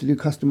dealers to do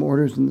custom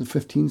orders in the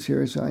 15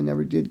 series. So I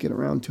never did get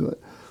around to it.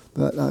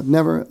 But I've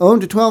never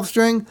owned a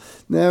 12-string,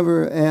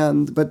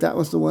 but that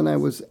was the one I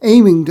was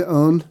aiming to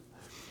own.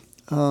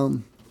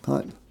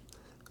 But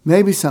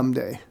maybe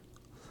someday.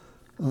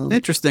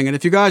 Interesting. And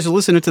if you guys are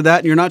listening to that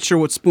and you're not sure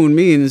what spoon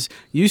means,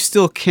 you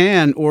still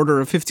can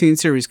order a 15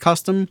 series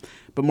custom,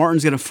 but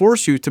Martin's going to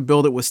force you to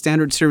build it with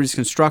standard series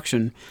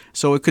construction.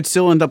 So it could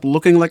still end up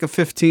looking like a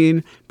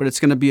 15, but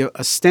it's going to be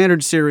a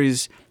standard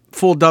series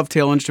full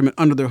dovetail instrument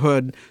under the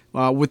hood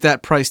with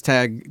that price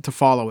tag to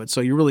follow it.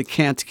 So you really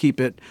can't keep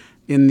it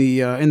in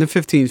the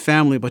 15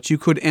 family, but you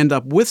could end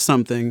up with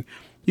something.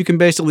 You can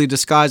basically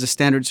disguise a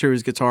standard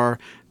series guitar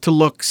to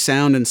look,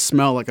 sound, and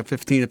smell like a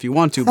 15 if you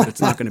want to, but it's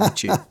not going to be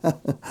cheap.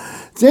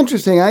 It's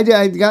interesting. I'd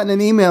gotten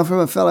an email from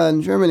a fella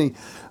in Germany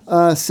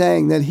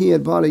saying that he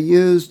had bought a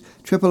used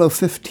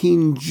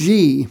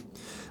 0015G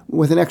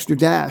with an extra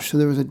dash. So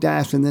there was a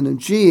dash and then a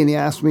G, and he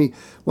asked me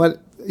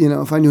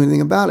if I knew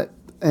anything about it.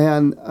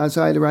 And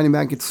so I had to write him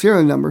back, get the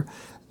serial number.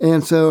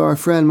 And so our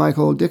friend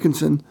Michael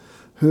Dickinson,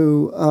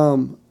 who,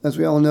 as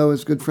we all know,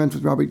 is good friends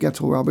with Robert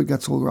Getzel.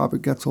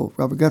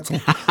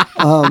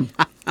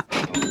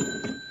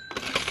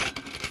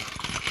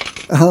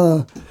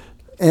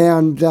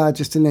 And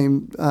just to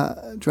name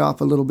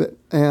drop a little bit.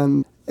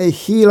 And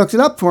he looked it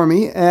up for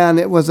me, and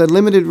it was a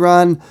limited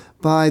run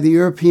by the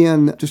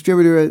European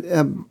distributor.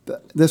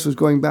 This was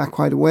going back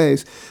quite a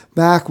ways,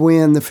 back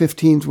when the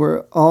 15s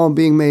were all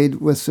being made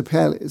with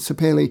Sapele,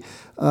 the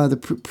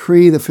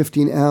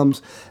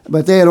 15Ms.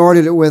 But they had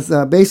ordered it with,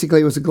 basically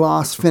it was a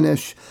gloss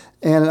finish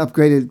and an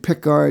upgraded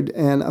pickguard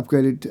and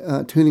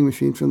upgraded tuning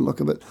machine from the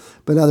look of it,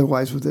 but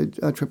otherwise with a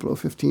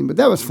 0015. But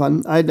that was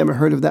fun. I had never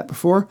heard of that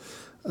before.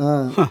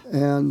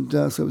 And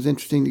so it was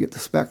interesting to get the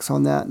specs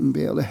on that and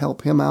be able to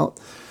help him out.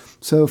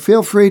 So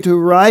feel free to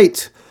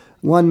write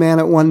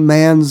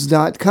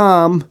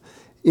oneman@onemans.com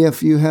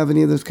if you have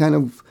any of those kind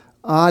of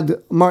odd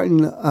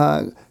Martin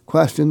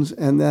questions,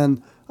 and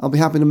then I'll be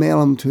happy to mail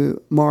them to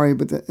Maury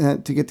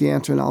to get the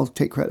answer, and I'll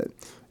take credit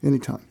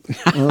anytime.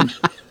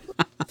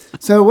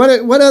 So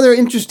what other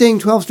interesting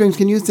 12 strings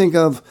can you think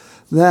of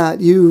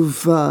that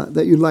you'd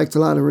like a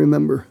lot to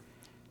remember?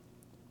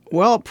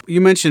 Well,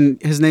 you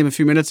mentioned his name a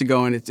few minutes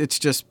ago, and it's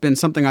just been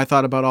something I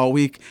thought about all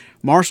week.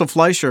 Marshall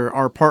Fleischer,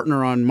 our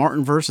partner on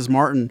Martin vs.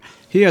 Martin,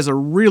 he has a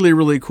really,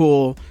 really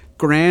cool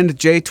Grand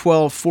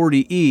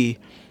J1240E,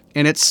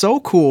 and it's so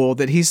cool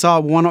that he saw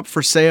one up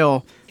for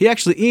sale. He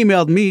actually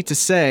emailed me to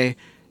say,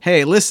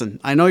 hey, listen,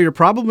 I know you're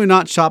probably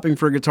not shopping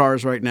for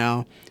guitars right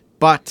now,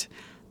 but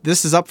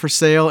this is up for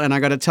sale, and I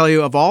got to tell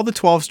you, of all the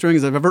 12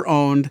 strings I've ever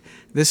owned,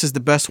 this is the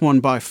best one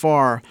by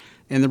far.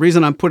 And the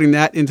reason I'm putting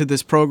that into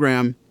this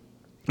program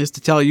is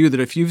to tell you that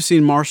if you've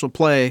seen Marshall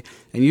play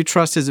and you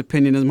trust his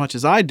opinion as much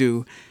as I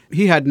do,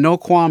 he had no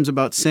qualms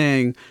about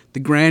saying the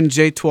Grand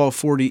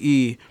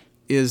J1240E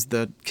is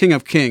the king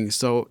of kings.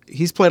 So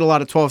he's played a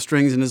lot of 12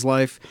 strings in his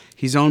life.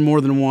 He's owned more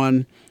than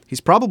one.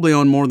 He's probably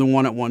owned more than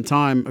one at one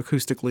time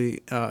acoustically,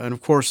 and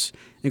of course,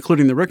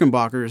 including the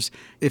Rickenbackers.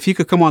 If he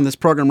could come on this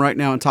program right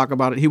now and talk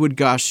about it, he would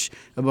gush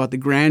about the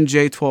Grand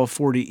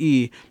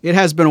J1240E. It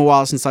has been a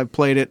while since I've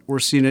played it or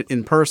seen it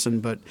in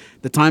person, but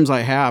the times I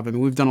have, I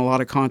mean, we've done a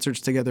lot of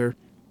concerts together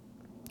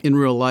in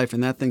real life,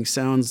 and that thing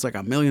sounds like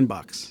 $1 million.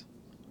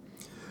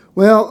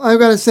 Well, I've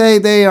got to say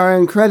they are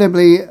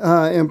incredibly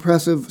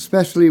impressive,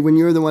 especially when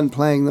you're the one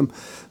playing them.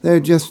 They're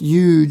just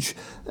huge.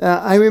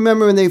 I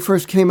remember when they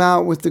first came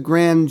out with the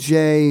Grand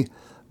J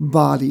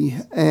body.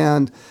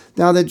 And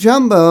now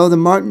the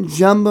Martin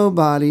Jumbo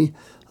body,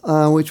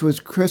 which was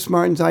Chris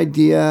Martin's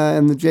idea,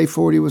 and the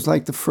J40 was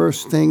like the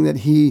first thing that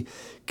he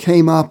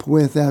came up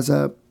with as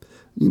a,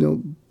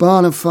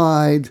 bona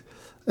fide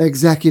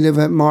executive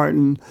at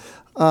Martin,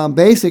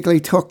 basically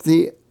took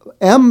the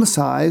M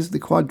size, the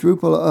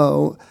quadruple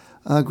O,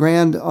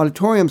 grand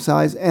auditorium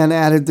size, and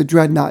added the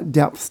dreadnought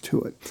depth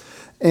to it.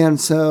 And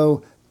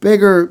so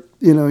bigger,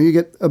 you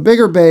get a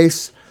bigger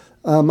bass.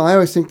 I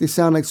always think they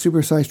sound like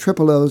supersized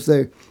triple O's.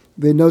 The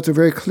notes are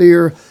very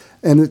clear,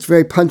 and it's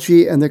very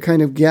punchy, and they're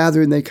kind of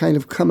gathered, and they kind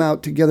of come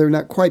out together,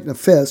 not quite in a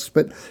fist,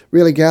 but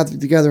really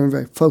gathered together and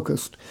very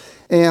focused.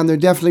 And they're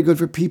definitely good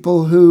for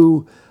people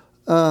who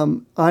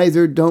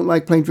either don't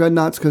like playing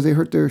dreadnoughts because they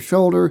hurt their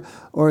shoulder,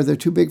 or they're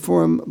too big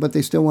for them, but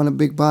they still want a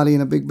big body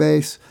and a big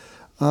bass.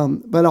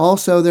 But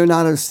also, they're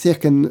not as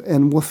thick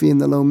and woofy in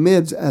the low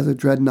mids as a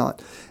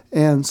dreadnought.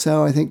 And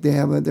so I think they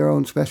have their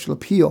own special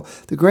appeal.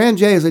 The Grand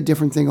J is a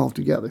different thing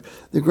altogether.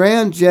 The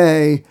Grand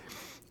J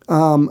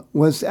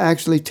was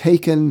actually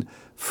taken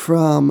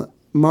from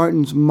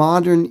Martin's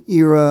modern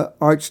era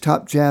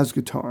archtop jazz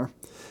guitar,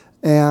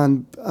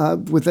 and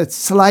with a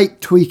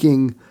slight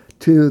tweaking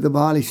to the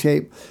body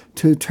shape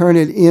to turn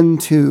it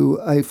into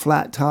a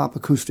flat top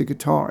acoustic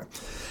guitar.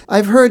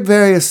 I've heard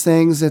various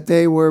things that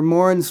they were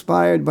more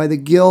inspired by the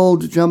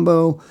Guild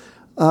Jumbo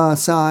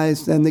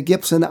size than the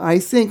Gibson. I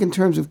think in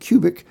terms of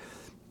cubic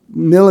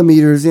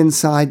millimeters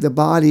inside the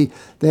body,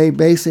 they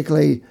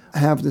basically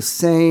have the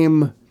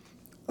same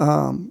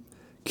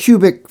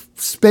cubic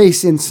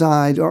space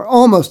inside, or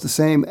almost the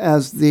same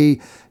as the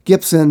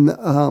Gibson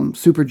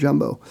Super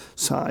Jumbo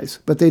size,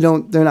 but they're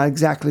not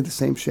exactly the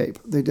same shape.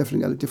 They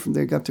definitely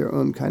they got their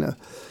own kind of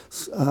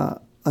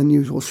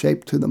unusual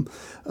shape to them.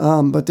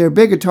 But they're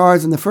big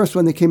guitars, and the first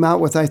one they came out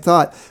with, I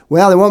thought,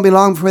 well, it won't be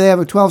long before they have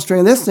a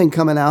 12-string of this thing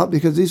coming out,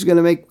 because these are going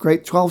to make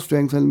great 12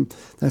 strings, and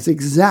that's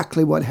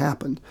exactly what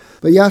happened.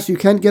 But yes, you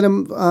can get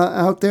them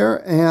out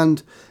there,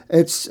 and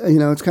it's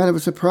kind of a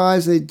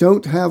surprise they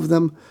don't have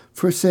them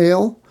for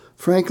sale,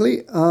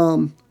 frankly.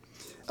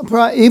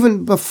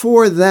 Even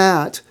before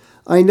that,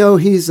 I know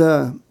he's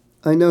a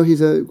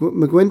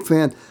McGuinn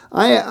fan.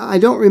 I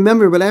don't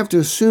remember, but I have to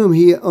assume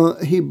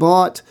he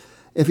bought,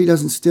 if he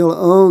doesn't still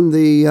own,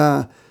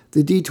 the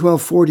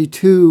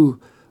D1242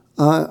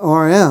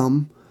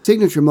 RM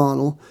signature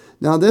model.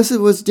 Now this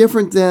was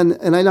different than,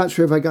 and I'm not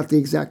sure if I got the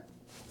exact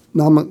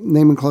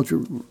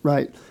nomenclature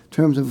right in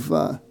terms of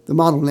the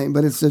model name,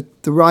 but it's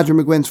the Roger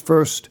McGuinn's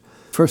first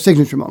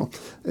signature model.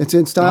 It's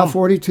in style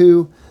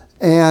 42,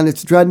 and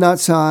it's dreadnought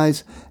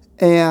size.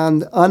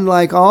 And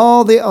unlike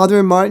all the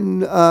other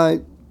Martin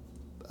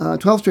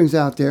 12 strings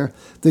out there,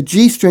 the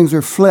G strings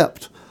are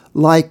flipped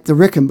like the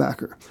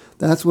Rickenbacker.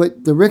 That's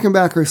what the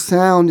Rickenbacker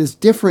sound is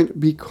different,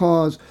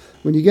 because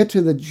when you get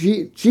to the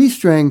G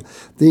string,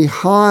 the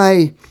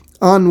high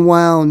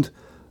unwound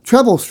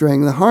treble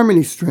string, the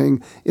harmony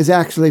string, is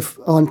actually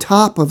on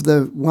top of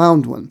the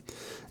wound one.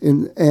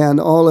 And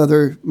all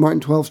other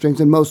Martin 12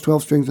 strings and most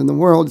 12 strings in the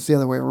world, it's the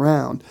other way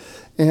around.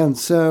 And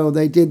so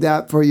they did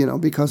that for,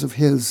 because of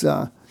his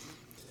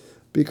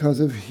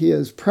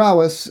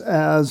prowess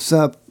as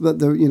the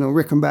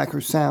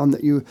Rickenbacker sound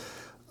that you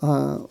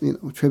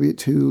attribute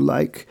to,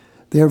 like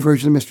their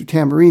version of Mr.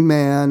 Tambourine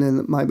Man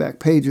and My Back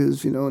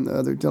Pages, and the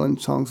other Dylan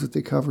songs that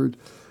they covered.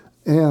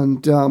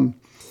 And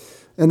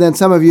then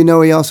some of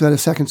he also had a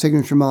second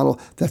signature model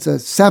that's a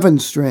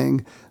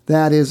 7-string.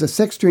 That is a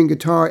 6-string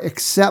guitar,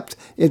 except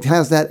it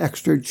has that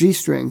extra G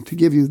string to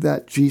give you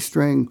that G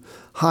string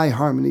high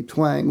harmony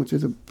twang, which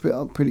is a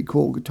pretty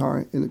cool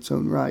guitar in its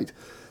own right.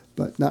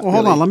 But not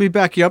hold on. Let me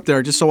back you up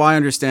there just so I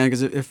understand,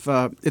 because if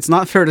it's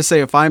not fair to say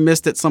if I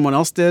missed it, someone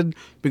else did,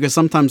 because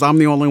sometimes I'm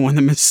the only one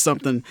that missed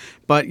something.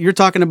 But you're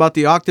talking about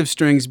the octave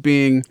strings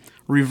being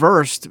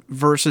reversed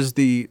versus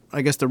the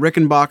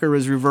Rickenbacker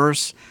is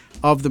reverse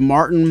of the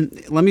Martin.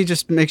 Let me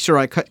just make sure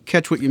I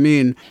catch what you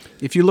mean.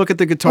 If you look at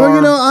the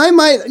guitar...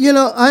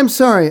 Well, I'm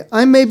sorry.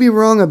 I may be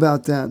wrong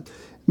about that.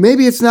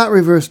 Maybe it's not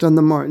reversed on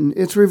the Martin.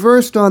 It's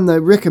reversed on the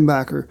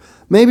Rickenbacker.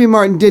 Maybe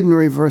Martin didn't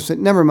reverse it.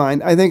 Never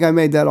mind. I think I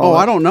made that all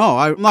up. I don't know.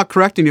 I'm not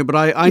correcting you,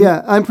 but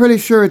Yeah, I'm pretty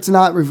sure it's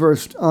not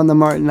reversed on the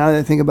Martin, now that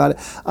I think about it.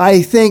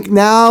 I think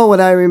now what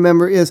I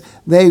remember is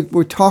they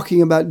were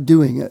talking about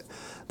doing it.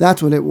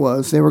 That's what it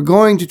was. They were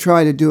going to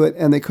try to do it,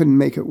 and they couldn't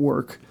make it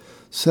work.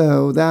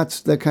 So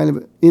that's the kind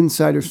of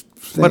insider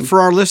thing. But for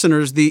our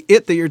listeners, the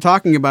it that you're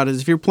talking about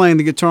is if you're playing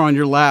the guitar on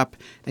your lap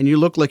and you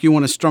look like you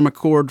want to strum a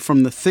chord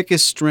from the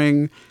thickest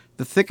string,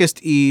 the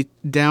thickest E,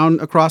 down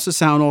across the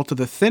sound hole to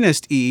the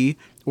thinnest E,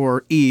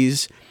 or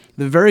E's,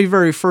 the very,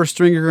 very first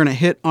string you're going to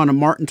hit on a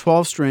Martin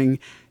 12 string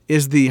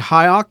is the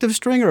high octave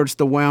string, or it's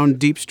the wound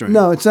deep string?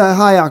 No, it's a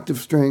high octave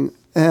string.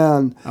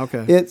 And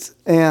okay.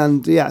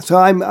 So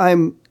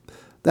I'm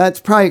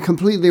that's probably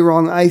completely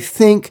wrong. I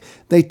think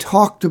they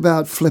talked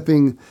about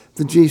flipping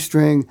the G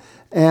string,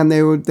 and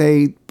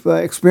they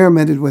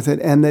experimented with it,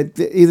 and that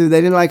either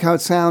they didn't like how it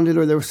sounded,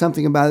 or there was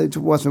something about it that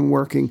wasn't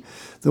working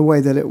the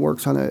way that it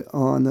works on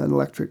an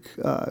electric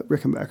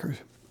Rickenbacker.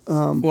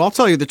 Well, I'll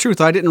tell you the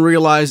truth. I didn't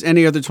realize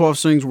any other 12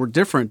 strings were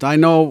different. I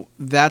know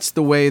that's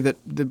the way that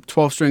the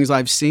 12 strings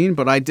I've seen,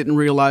 but I didn't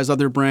realize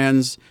other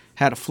brands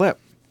had a flip.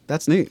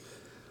 That's neat.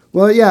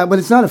 Well, yeah, but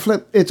it's not a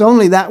flip. It's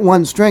only that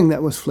one string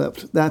that was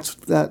flipped. That's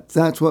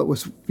what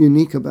was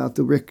unique about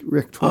the Rick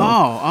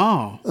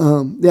 12. Yeah, that's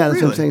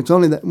really? What I'm saying. It's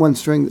only that one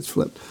string that's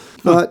flipped.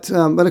 But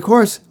of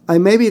course,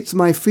 maybe it's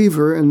my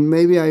fever, and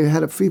maybe I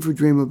had a fever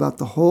dream about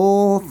the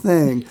whole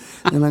thing.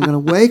 And I'm going to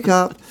wake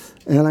up,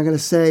 and I'm going to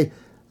say,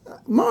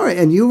 Maury,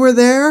 and you were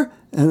there,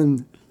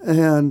 and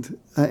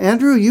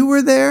Andrew, you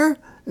were there,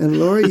 and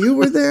Lori, you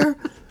were there,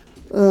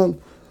 and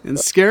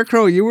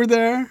Scarecrow, you were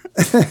there.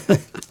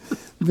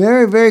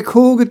 Very, very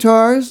cool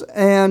guitars, but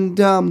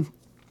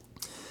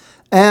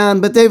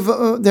there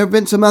have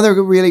been some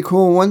other really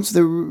cool ones.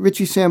 The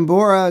Richie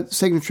Sambora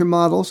signature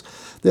models.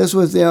 This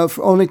was the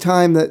only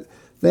time that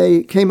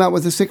they came out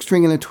with a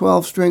 6-string and a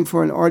 12-string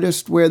for an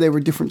artist where they were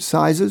different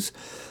sizes.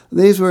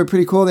 These were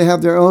pretty cool. They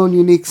have their own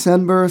unique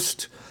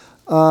sunburst.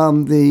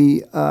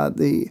 The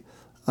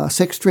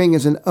 6-string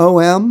is an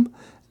OM,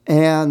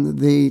 and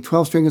the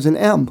 12-string is an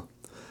M.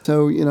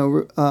 So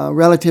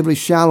relatively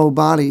shallow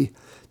body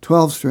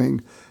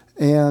 12-string,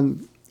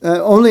 and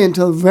only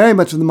until very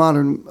much of the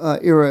modern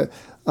era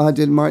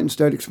did Martin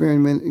start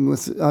experimenting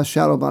with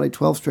shallow body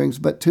 12 strings,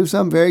 but to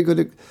some very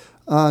good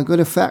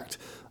effect.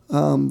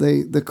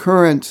 The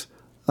current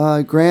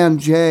Grand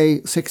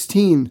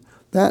J16,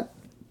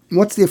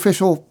 what's the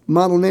official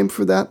model name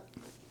for that?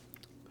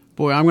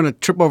 Boy, I'm going to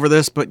trip over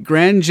this, but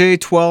Grand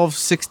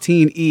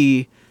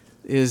J1216E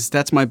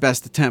that's my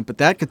best attempt. But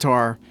that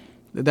guitar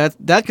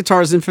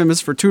is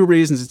infamous for two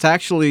reasons. It's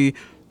actually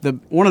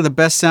one of the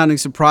best sounding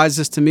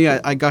surprises to me.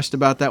 I gushed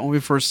about that when we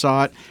first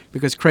saw it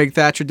because Craig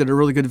Thatcher did a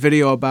really good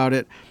video about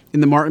it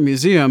in the Martin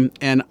Museum,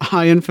 and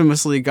I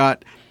infamously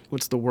got,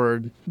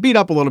 beat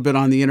up a little bit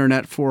on the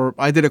internet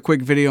I did a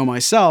quick video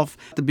myself.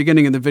 At the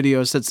beginning of the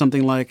video said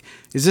something like,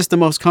 "Is this the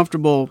most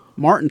comfortable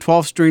Martin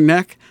 12-string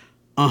neck?"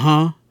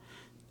 Uh-huh.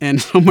 And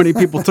so many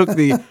people took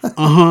the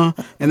uh-huh,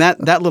 and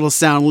that little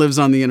sound lives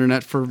on the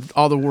internet for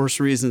all the worst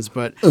reasons.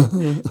 But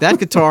that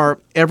guitar,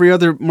 every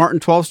other Martin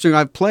 12-string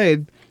I've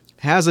played,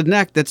 has a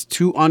neck that's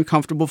too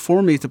uncomfortable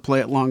for me to play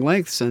at long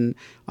lengths, and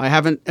I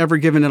haven't ever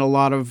given it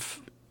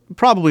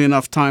probably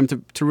enough time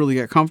to really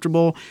get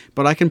comfortable.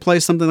 But I can play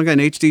something like an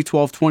HD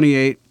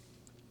 1228.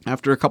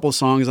 After a couple of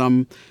songs,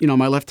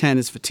 my left hand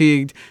is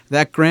fatigued.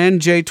 That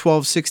Grand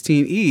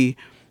J1216E,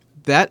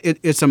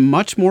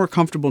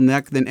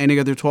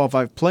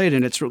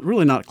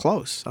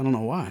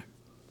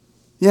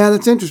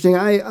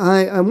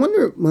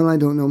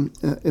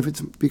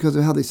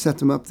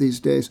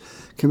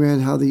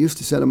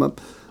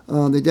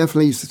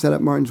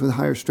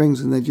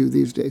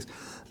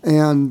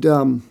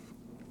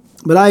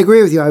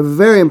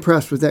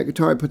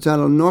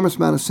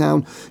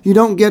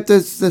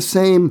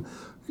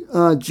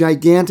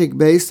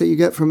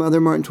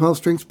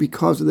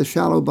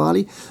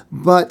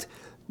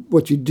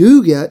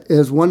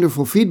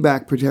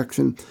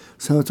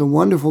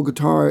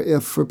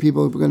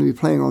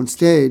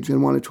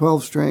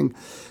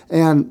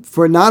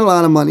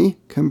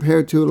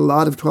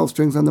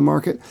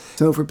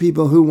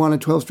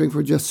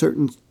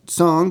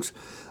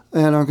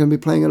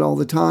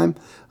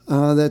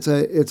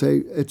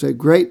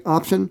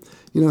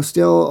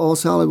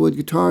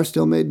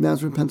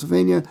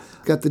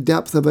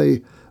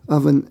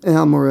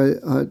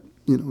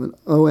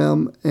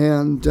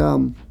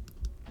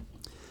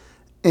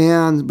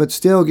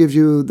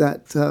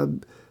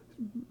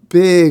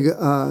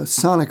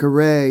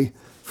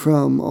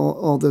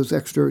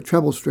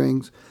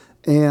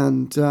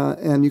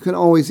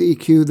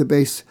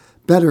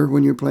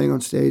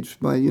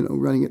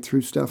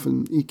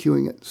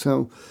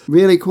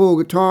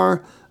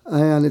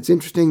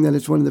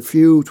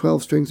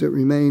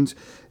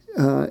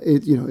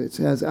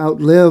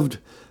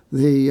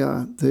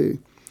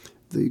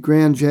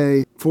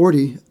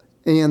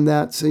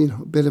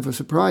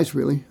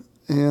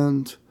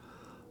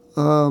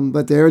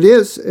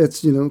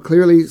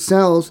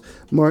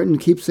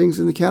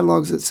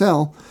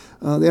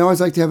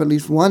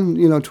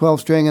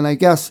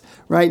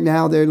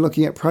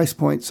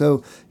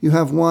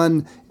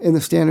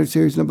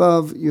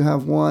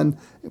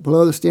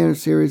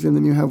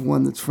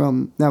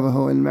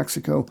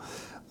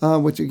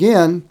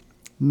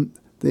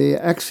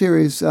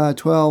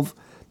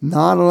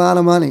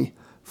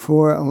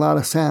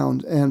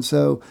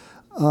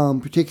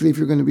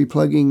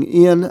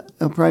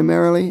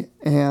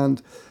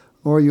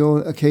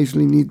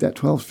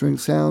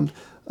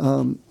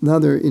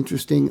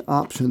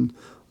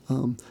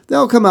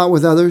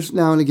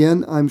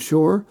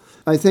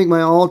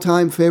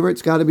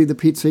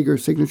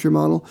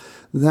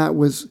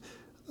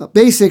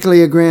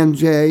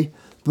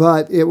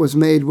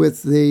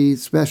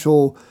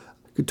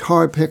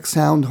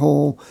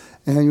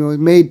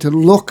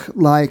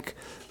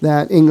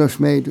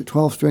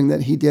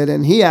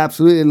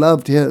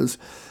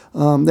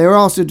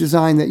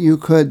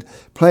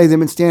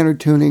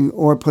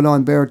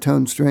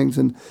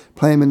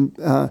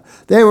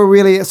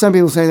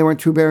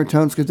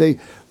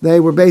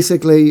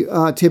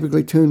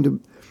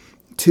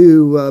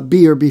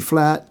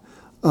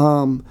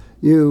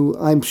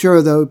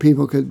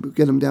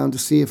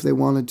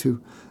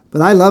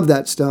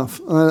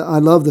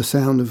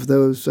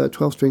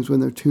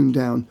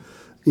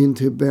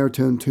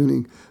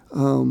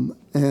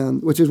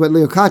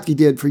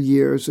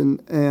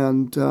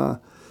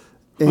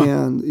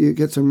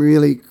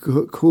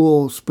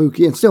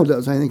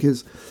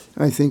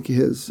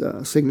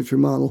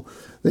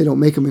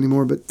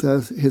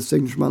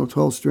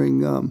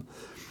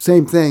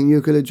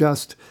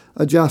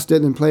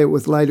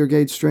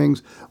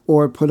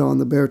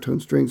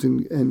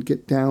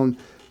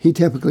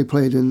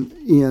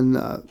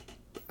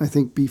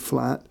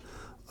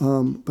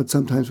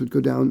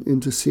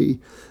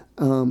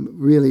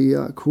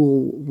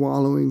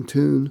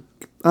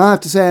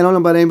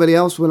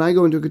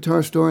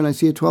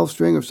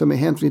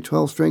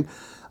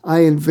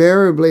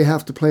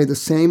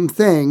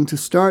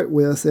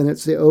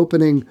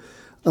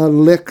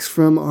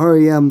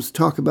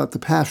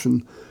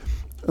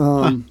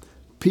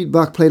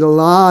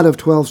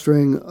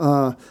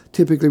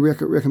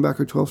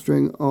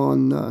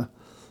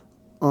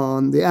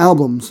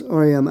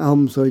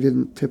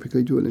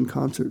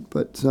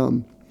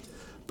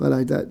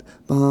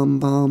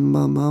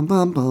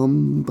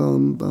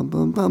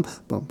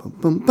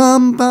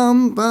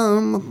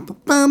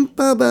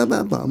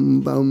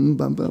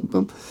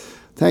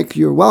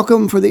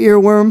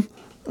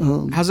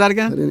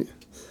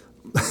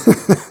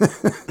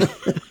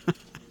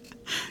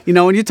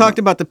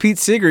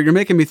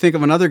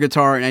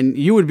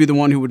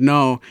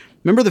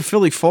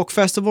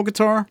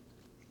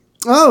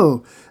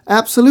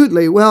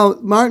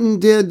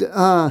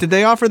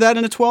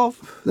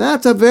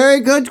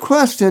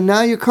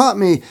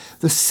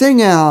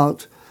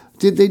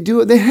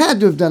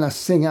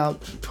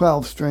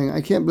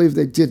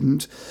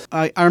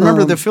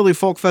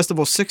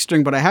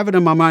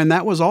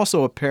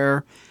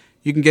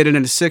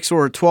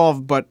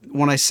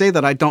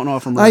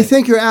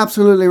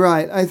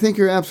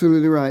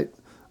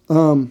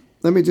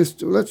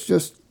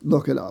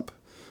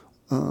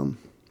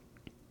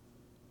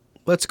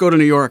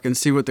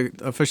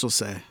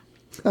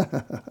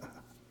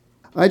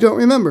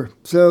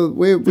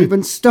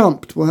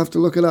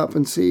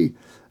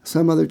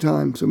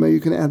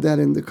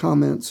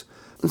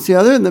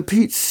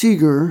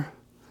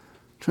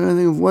 Trying to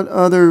think of what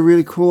other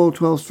really cool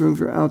 12 strings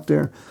are out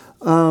there.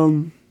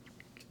 Well,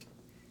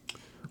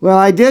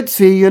 I did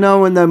see,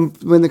 when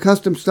the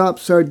custom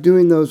stops started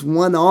doing those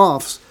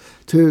one-offs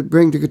to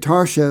bring to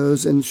guitar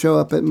shows and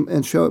show at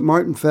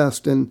Martin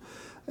Fest and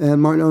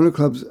Martin Owner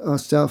Club's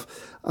stuff,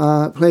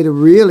 played a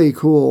really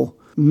cool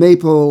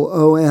Maple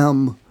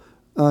OM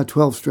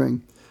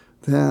 12-string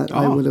that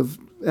I would have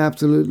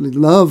absolutely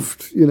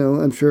loved.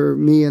 I'm sure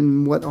me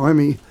and What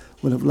Army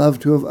would have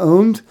loved to have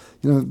owned.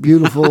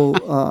 Beautiful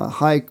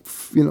high,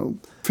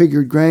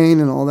 figured grain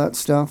and all that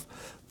stuff.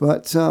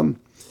 But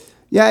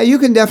yeah, you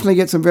can definitely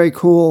get some very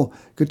cool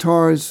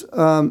guitars.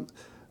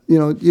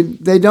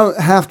 They don't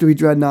have to be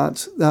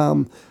dreadnoughts.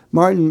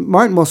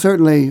 Martin will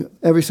certainly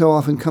every so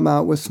often come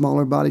out with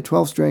smaller body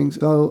 12 strings.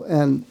 So,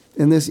 and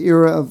in this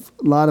era of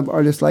a lot of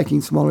artists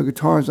liking smaller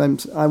guitars,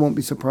 I won't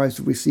be surprised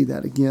if we see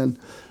that again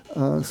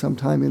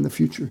sometime in the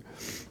future.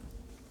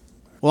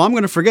 Well, I'm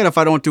going to forget if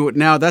I don't do it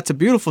now. That's a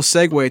beautiful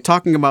segue,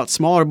 talking about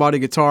smaller body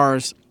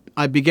guitars.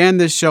 I began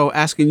this show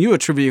asking you a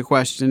trivia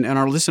question, and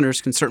our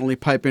listeners can certainly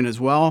pipe in as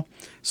well.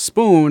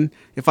 Spoon,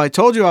 if I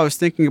told you I was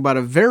thinking about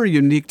a very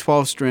unique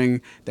 12-string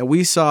that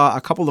we saw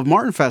a couple of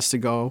Martin Fests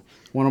ago,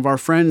 one of our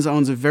friends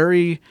owns a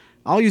very,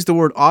 I'll use the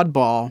word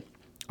oddball,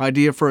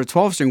 idea for a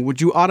 12-string,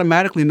 would you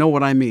automatically know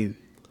what I mean?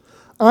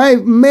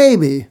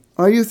 Maybe.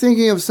 Are you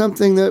thinking of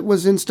something that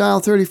was in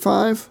style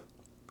 35?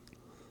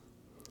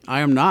 I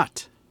am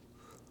not.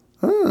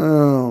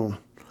 Oh.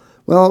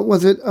 Well,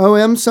 was it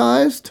OM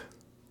sized?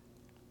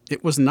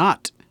 It was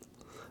not.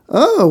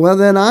 Oh, well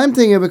then I'm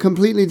thinking of a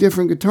completely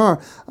different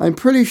guitar. I'm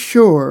pretty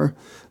sure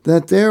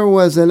that there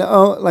was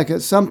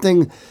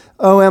something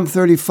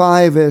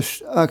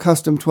OM35-ish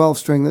custom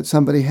 12-string that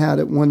somebody had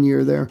at one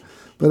year there.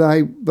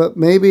 But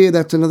maybe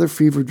that's another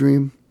fever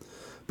dream.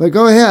 But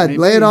go ahead,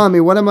 lay it on me.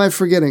 What am I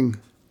forgetting?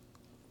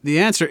 The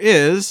answer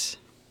is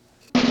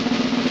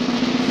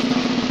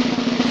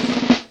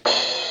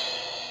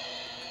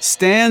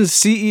Stan's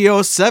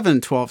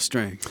CEO7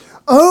 12-string.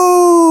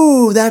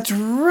 Oh, that's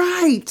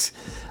right.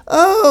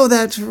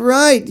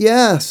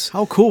 Yes.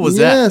 How cool was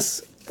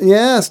that?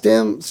 Yes.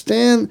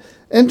 Stan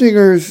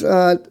Entinger's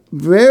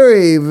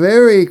very,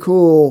 very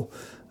cool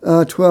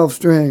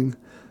 12-string.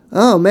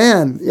 Oh,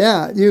 man.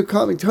 Yeah, you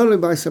caught me totally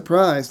by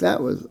surprise.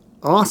 That was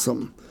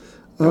awesome.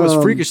 It was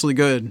freakishly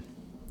good.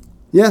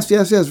 Yes.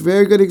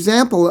 Very good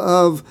example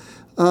of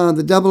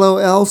the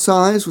 00L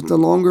size with the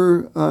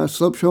longer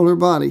slope shoulder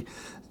body.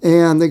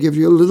 And they give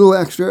you a little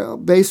extra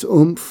bass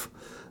oomph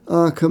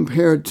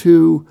compared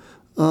to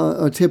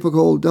a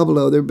typical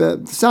 00.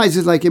 The size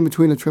is like in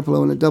between a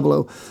 000 and a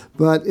 00,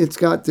 but it's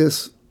got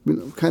this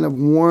kind of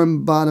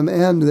warm bottom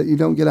end that you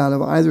don't get out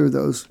of either of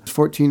those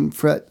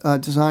 14-fret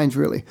designs,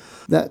 really.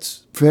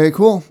 That's very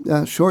cool.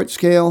 Short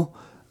scale,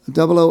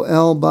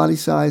 00L body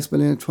size,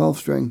 but in a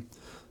 12-string.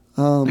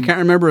 I can't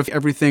remember if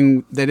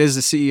everything that is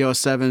the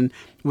CEO7,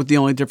 with the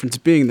only difference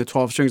being the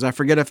 12 strings. I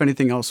forget if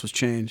anything else was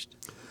changed.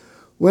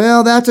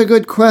 Well, that's a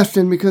good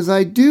question, because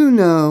I do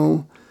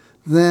know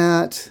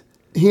that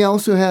he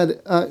also had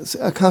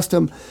a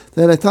custom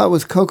that I thought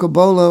was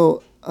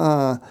Cocobolo,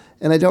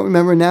 and I don't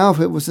remember now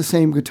if it was the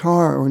same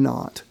guitar or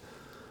not.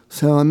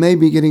 So I may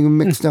be getting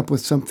mixed up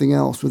with something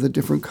else, with a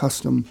different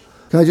custom.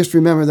 I just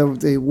remember that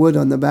the wood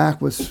on the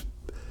back was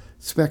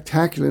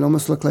spectacular. It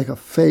almost looked like a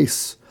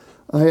face.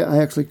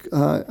 I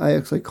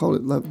actually called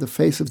it the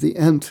face of the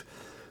Ent,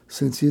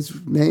 since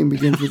his name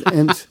begins with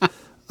Ent.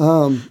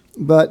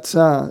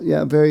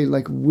 Very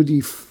like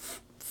woody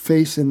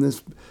face in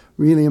this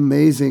really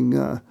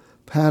amazing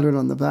pattern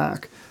on the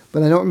back.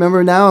 But I don't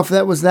remember now if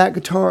that was that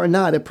guitar or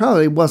not. It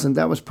probably wasn't.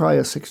 That was probably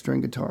a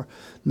 6-string guitar,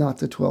 not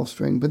the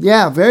 12-string. But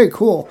yeah, very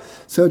cool.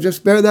 So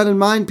just bear that in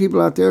mind,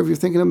 people out there. If you're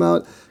thinking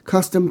about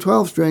custom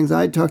 12 strings,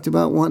 I talked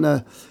about wanting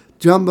a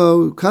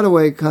jumbo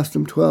cutaway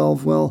custom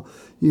 12. Well,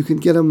 you can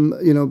get them,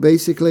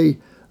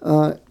 basically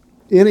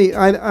any.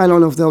 I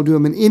don't know if they'll do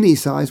them in any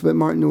size, but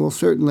Martin will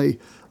certainly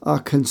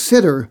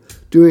consider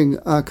doing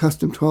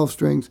custom 12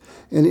 strings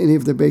in any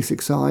of the basic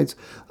sides.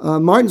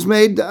 Martin's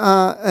made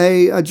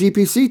a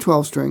GPC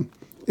 12 string,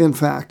 in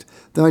fact,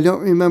 though I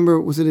don't remember,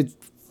 was it a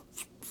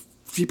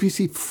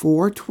GPC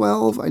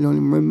 412? I don't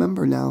even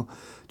remember now.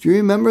 Do you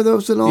remember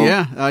those at all?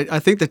 Yeah, I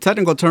think the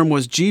technical term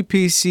was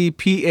GPC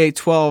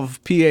PA12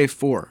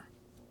 PA4.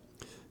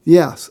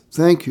 Yes,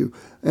 thank you.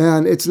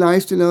 And it's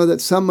nice to know that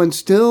someone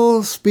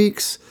still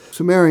speaks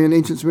Sumerian,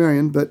 ancient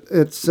Sumerian, but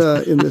it's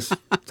in this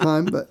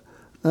time, but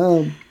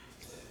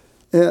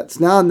it's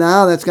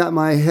now that's got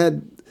my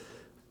head.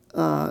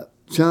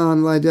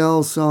 John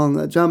Lydell's song,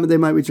 They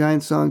Might Be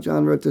Giants song.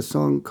 John wrote this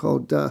song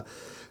called the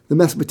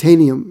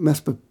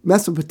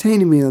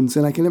Mesopotamians,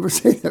 and I can never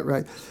say that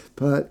right.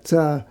 But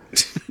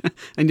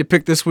and you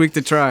picked this week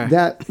to try.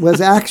 That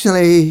was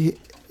actually,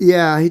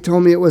 he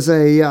told me it was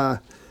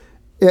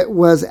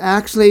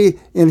actually,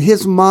 in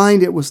his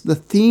mind, it was the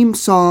theme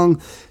song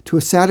to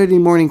a Saturday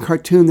morning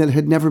cartoon that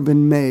had never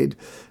been made.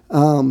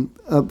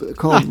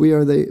 Called We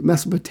Are the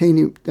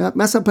Mesopotamians.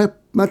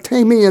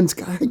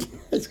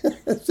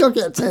 I still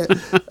can't say it.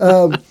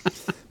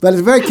 But it's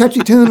a very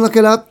catchy tune. Look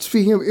it up.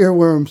 Speaking of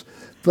earworms.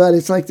 but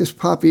it's like this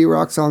poppy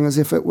rock song, as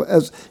if it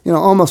was,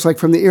 almost like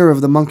from the era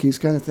of the Monkees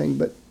kind of thing.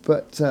 But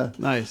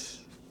nice.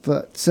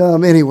 But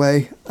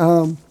anyway,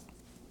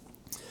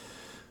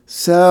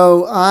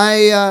 so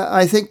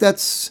I think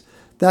that's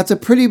a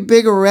pretty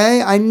big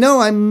array. I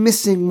know I'm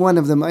missing one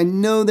of them. I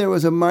know there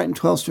was a Martin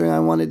 12-string I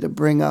wanted to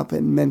bring up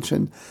and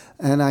mention,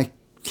 and I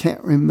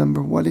can't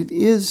remember what it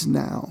is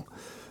now.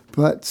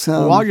 But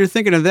while you're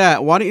thinking of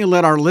that, why don't you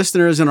let our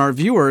listeners and our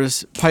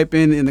viewers pipe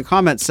in the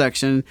comments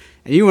section,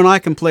 and you and I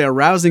can play a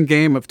rousing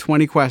game of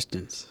 20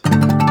 questions.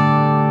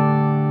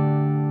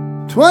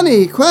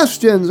 20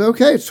 questions.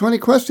 Okay, it's 20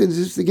 questions.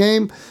 It's the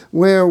game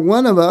where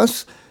one of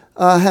us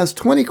has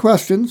 20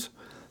 questions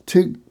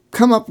to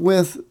come up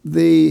with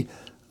the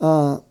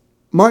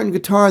Martin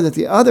guitar that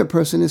the other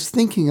person is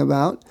thinking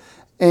about.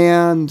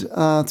 And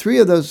 3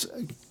 of those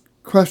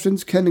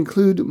questions can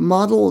include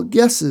model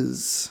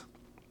guesses.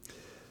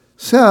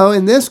 So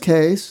in this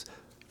case,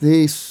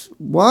 the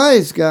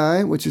wise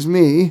guy, which is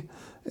me,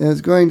 is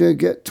going to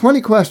get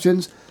 20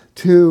 questions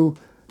to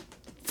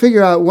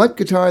figure out what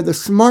guitar the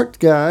smart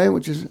guy,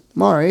 which is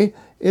Mari,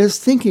 is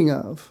thinking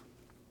of.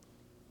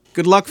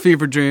 Good luck,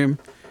 Fever Dream.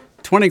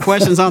 20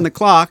 questions on the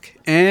clock,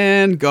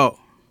 and go.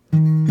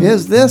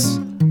 Is this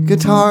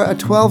guitar a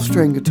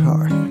 12-string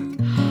guitar?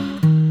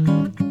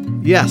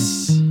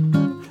 Yes.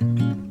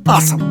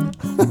 Awesome.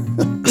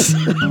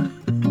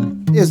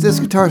 Is this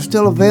guitar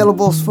still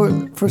available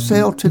for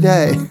sale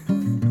today?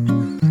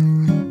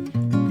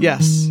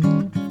 Yes.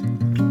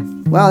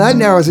 Wow, that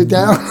narrows it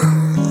down.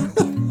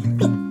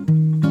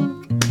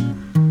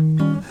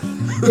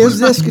 Is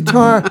this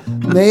guitar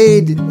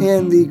made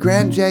in the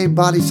Grand J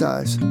body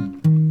size?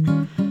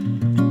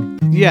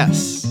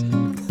 Yes.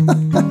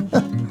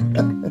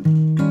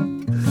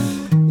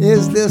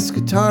 Is this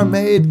guitar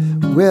made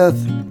with...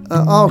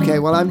 okay,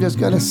 well, I'm just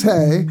going to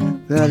say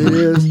that it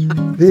is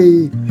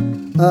the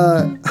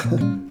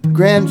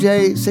Grand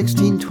J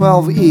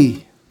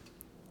 1612E.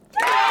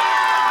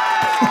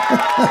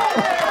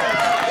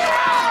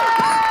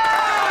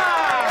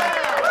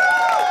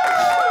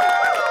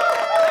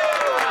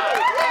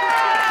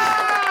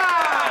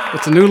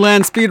 It's a new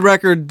land speed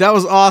record. That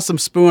was awesome,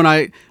 Spoon.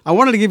 I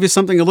wanted to give you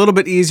something a little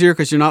bit easier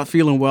because you're not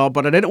feeling well,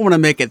 but I didn't want to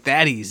make it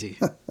that easy.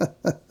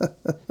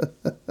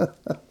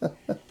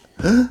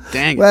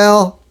 Dang it.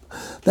 Well,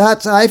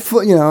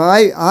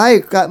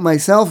 I got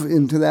myself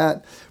into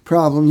that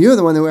problem. You're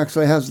the one who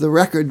actually has the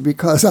record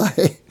because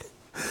I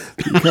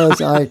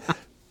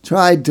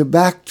tried to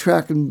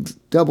backtrack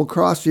and double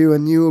cross you,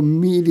 and you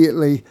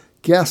immediately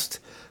guessed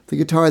the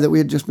guitar that we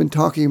had just been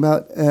talking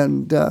about,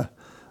 and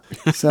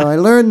so I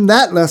learned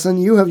that lesson.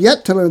 You have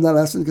yet to learn that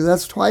lesson because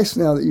that's twice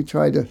now that you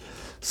tried to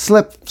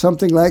slip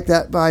something like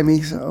that by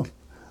me. So,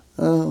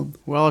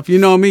 well, if you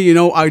know me, you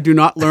know I do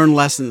not learn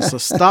lessons. So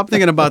stop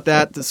thinking about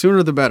that. The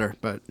sooner the better.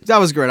 But that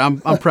was great. I'm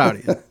proud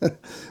of you.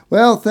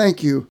 Well,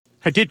 thank you.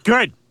 I did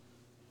good.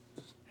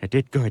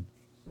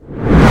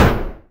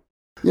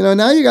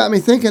 Now you got me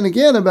thinking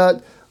again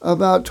about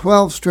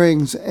 12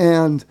 strings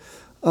and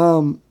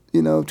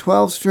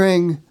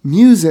 12-string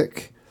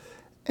music.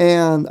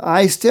 And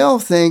I still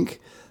think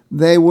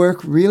they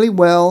work really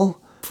well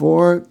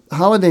for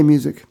holiday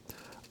music.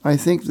 I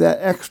think that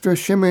extra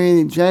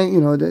shimmery,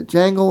 the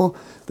jangle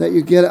that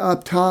you get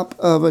up top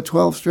of a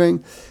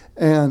 12-string,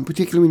 and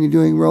particularly when you're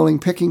doing rolling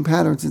picking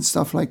patterns and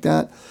stuff like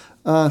that,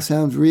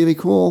 sounds really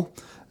cool.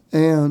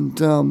 And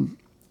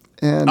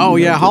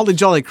Holly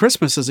Jolly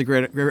Christmas is a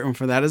great one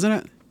for that, isn't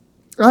it?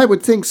 I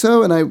would think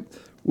so, and I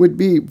would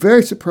be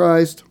very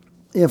surprised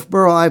if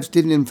Burl Ives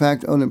didn't, in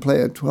fact, own and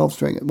play a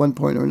 12-string at one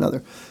point or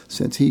another,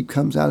 since he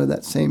comes out of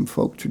that same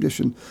folk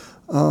tradition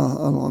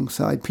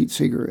alongside Pete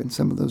Seeger and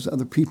some of those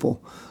other people.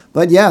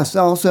 But yes,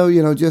 also,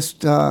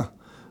 just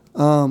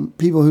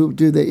people who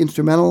do the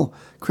instrumental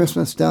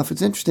Christmas stuff.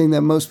 It's interesting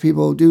that most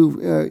people who do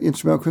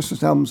instrumental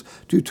Christmas albums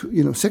do,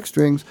 6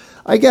 strings.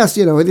 I guess,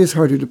 it is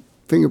harder to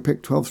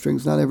finger-pick 12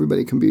 strings. Not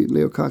everybody can be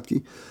Leo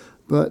Kottke.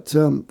 But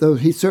though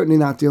he's certainly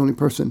not the only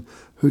person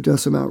who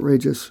does some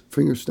outrageous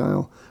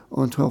fingerstyle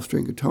on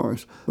 12-string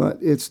guitars. But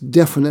it's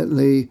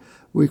definitely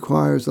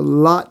requires a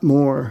lot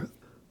more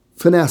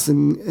finesse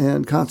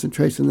and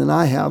concentration than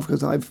I have,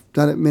 because I've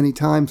done it many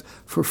times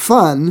for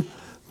fun,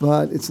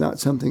 but it's not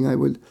something I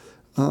would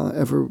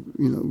ever,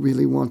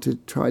 really want to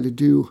try to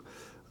do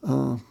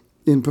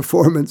in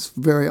performance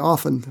very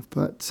often.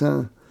 But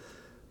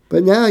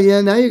now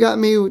you got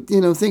me,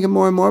 thinking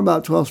more and more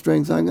about 12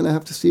 strings. I'm going to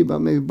have to see about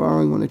maybe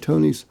borrowing one of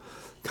Tony's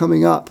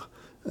coming up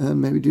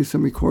and maybe do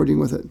some recording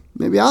with it.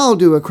 Maybe I'll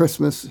do a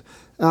Christmas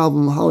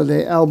album,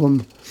 holiday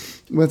album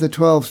with a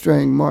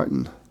 12-string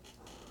Martin.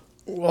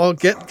 Well,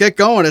 get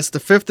going. It's the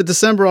 5th of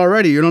December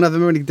already. You don't have that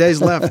many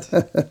days left.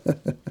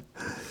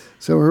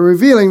 So we're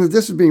revealing that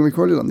this is being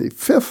recorded on the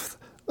 5th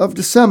of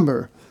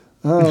December.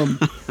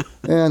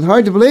 And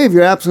hard to believe,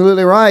 you're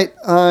absolutely right.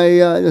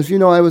 As you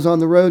know, I was on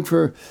the road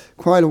for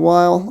quite a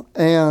while,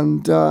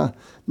 and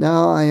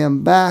now I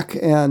am back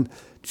and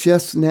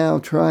just now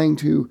trying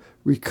to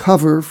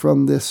recover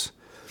from this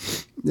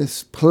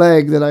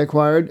plague that I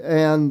acquired,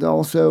 and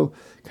also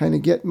kind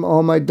of get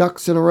all my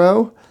ducks in a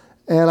row.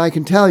 And I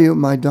can tell you,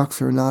 my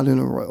ducks are not in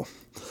a row.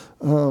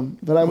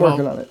 But I'm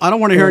working on it. I don't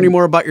want to hear any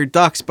more about your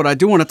ducks, but I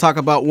do want to talk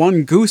about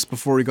one goose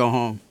before we go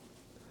home.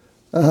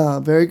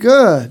 Very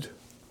good.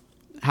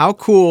 How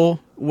cool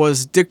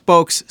was Dick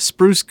Boak's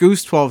Spruce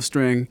Goose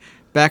 12-string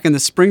back in the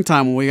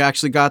springtime when we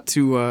actually got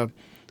to,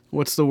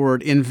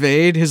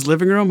 invade his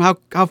living room?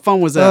 How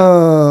fun was that?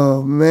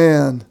 Oh,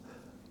 man.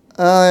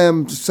 I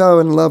am so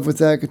in love with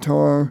that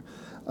guitar.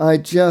 I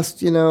just,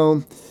 Dick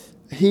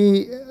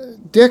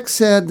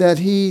said that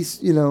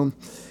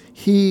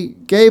he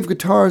gave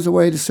guitars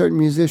away to certain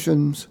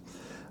musicians,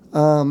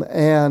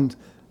 and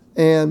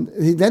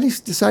then he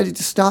decided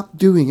to stop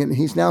doing it. And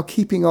he's now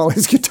keeping all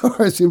his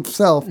guitars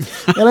himself,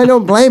 and I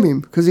don't blame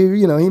him because he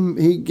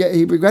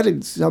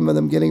regretted some of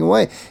them getting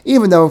away.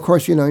 Even though, of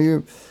course,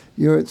 you're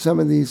some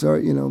of these are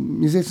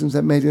musicians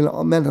that meant an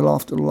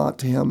awful lot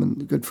to him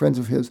and good friends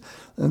of his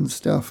and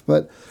stuff.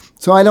 But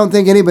so I don't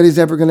think anybody's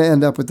ever going to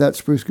end up with that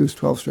Spruce Goose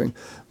 12-string,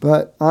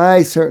 but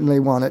I certainly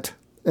want it.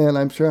 And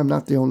I'm sure I'm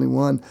not the only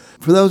one.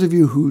 For those of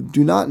you who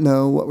do not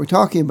know what we're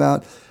talking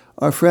about,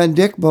 our friend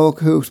Dick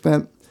Boak, who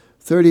spent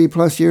 30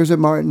 plus years at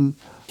Martin,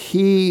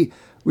 he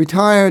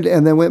retired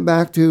and then went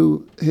back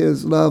to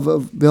his love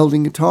of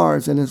building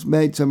guitars and has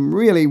made some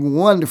really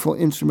wonderful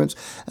instruments.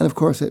 And of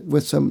course,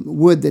 with some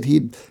wood that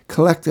he'd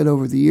collected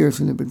over the years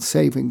and had been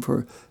saving for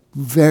a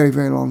very,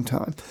 very long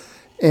time.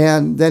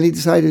 And then he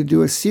decided to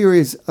do a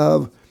series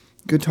of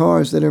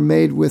guitars that are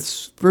made with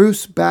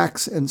spruce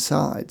backs and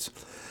sides,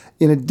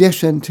 in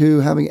addition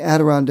to having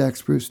Adirondack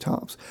spruce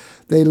tops.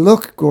 They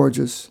look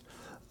gorgeous.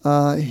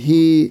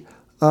 He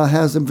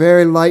has them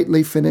very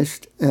lightly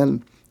finished,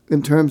 and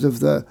in terms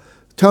of the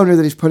toner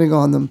that he's putting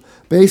on them,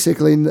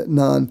 basically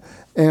none.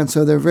 And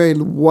so they're very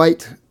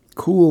white,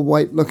 cool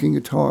white-looking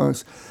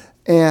guitars,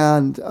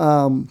 and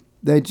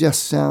they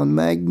just sound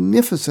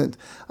magnificent.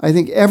 I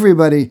think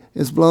everybody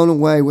is blown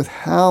away with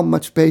how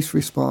much bass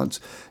response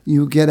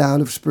you get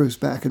out of spruce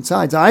back and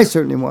sides. I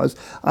certainly was.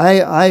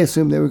 I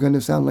assumed they were going to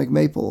sound like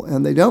maple,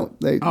 and they don't.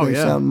 They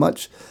sound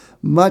much,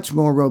 much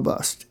more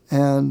robust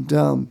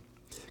and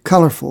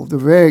colorful. They're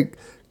very,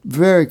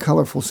 very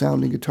colorful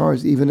sounding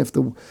guitars, even if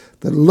the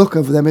look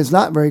of them is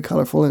not very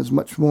colorful and is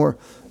much more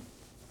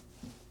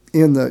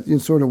in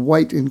sort of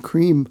white and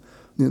cream,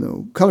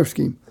 color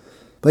scheme.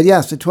 But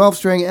yes, a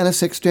 12-string and a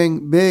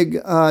 6-string, big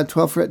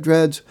 12-fret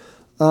dreads,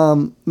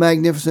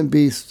 magnificent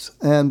beasts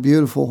and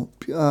beautiful.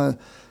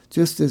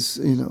 Just as,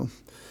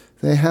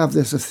 they have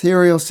this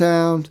ethereal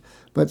sound,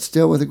 but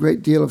still with a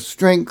great deal of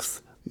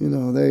strength. I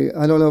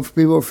don't know if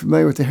people are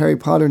familiar with the Harry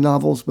Potter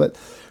novels, but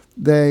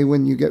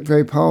when you get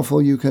very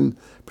powerful, you can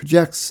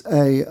project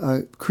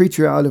a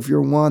creature out of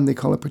your wand. They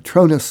call it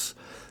Patronus,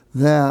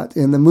 that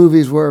in the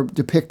movies were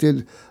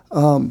depicted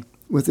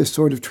with this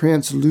sort of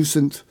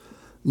translucent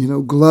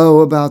glow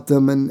about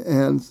them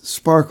and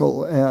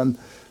sparkle, and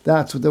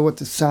that's what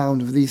the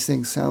sound of these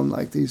things sound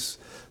like. These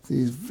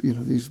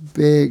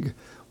big,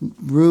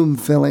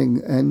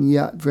 room-filling and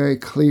yet very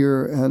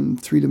clear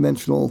and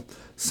three-dimensional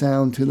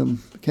sound to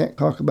them. I can't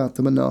talk about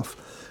them enough.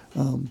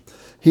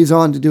 He's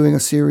on to doing a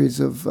series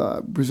of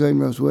Brazilian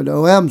Rosewood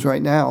OMs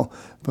right now,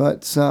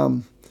 but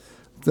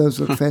those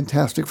look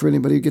fantastic for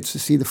anybody who gets to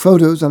see the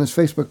photos on his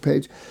Facebook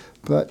page.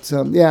 But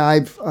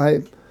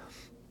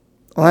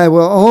I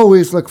will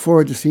always look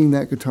forward to seeing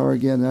that guitar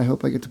again, and I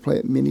hope I get to play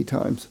it many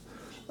times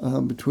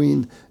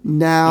between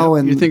now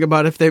and... You think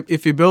about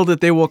if you build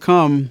it, they will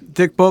come.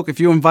 Dick Boak, if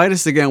you invite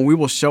us again, we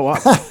will show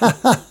up.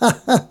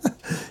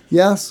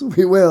 Yes,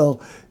 we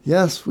will.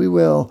 Yes, we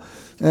will.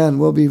 And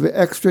we'll be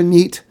extra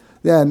neat.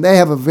 And they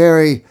have a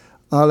very,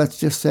 let's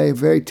just say,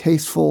 very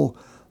tasteful,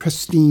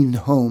 pristine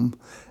home.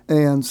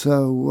 And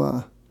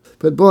so,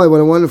 but boy, what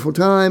a wonderful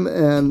time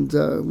and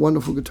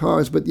wonderful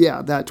guitars. But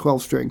yeah, that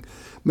 12-string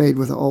made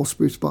with an all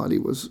spruce body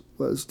was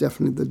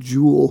definitely the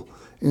jewel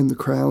in the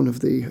crown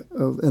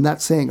and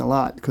that's saying a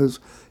lot because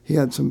he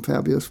had some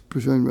fabulous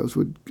Brazilian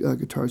Rosewood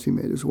guitars he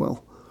made as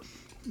well.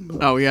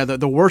 Oh yeah,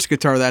 the worst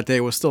guitar that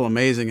day was still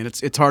amazing, and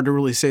it's hard to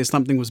really say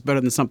something was better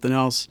than something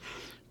else.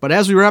 But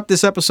as we wrap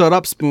this episode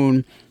up,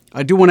 Spoon,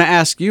 I do want to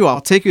ask you,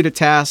 I'll take you to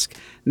task,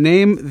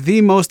 name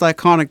the most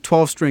iconic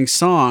 12-string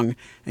song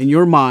in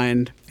your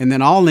mind, and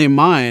then I'll name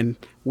mine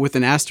with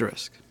an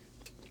asterisk.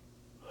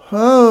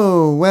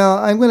 Oh, well,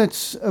 I'm going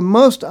to...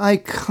 most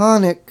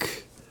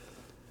iconic...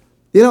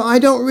 I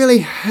don't really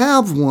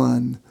have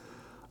one.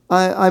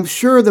 I'm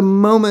sure the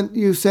moment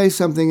you say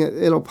something,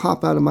 it'll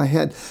pop out of my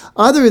head.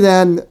 Other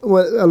than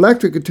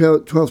electric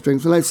 12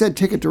 strings, when I said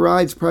Ticket to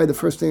Ride's probably the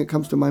first thing that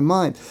comes to my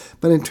mind.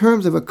 But in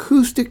terms of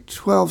acoustic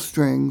 12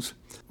 strings,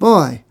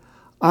 boy,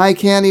 I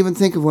can't even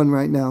think of one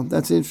right now.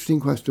 That's an interesting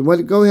question.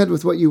 Go ahead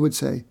with what you would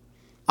say.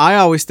 I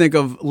always think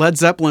of Led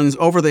Zeppelin's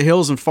Over the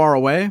Hills and Far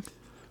Away.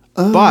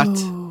 Oh.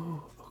 But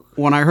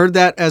when I heard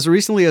that as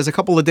recently as a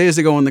couple of days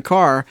ago in the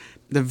car,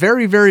 the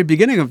very, very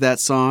beginning of that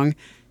song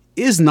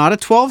is not a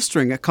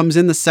 12-string. It comes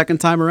in the second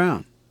time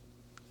around.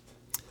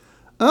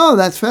 Oh,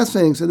 that's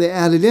fascinating. So they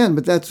added in,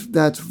 but that's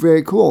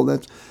very cool.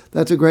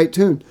 That's a great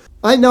tune.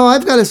 I know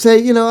I've got to say,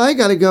 I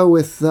got to go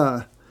with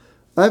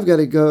I've got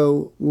to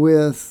go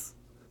with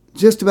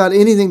just about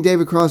anything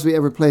David Crosby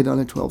ever played on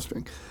a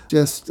 12-string.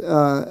 Just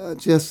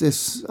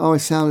this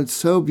always sounded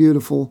so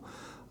beautiful.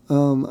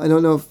 I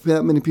don't know if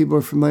that many people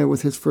are familiar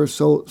with his first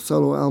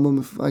solo album,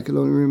 if I could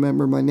only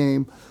remember my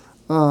name.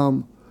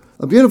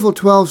 A beautiful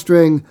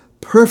 12-string,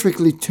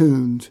 perfectly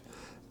tuned,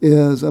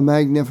 is a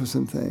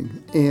magnificent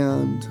thing.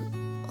 And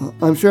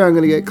I'm sure I'm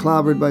going to get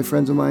clobbered by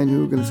friends of mine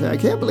who are going to say, I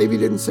can't believe he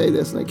didn't say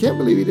this, and I can't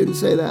believe he didn't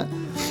say that.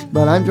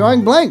 But I'm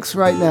drawing blanks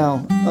right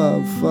now.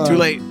 Too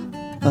late.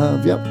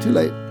 Yep, too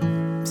late.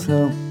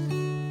 So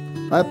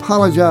I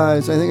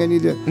apologize. I think I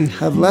need to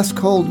have less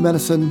cold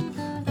medicine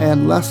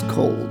and less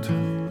cold.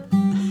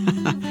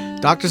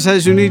 Doctor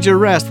says you need your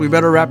rest. We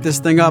better wrap this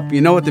thing up.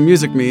 You know what the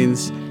music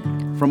means.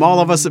 From all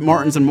of us at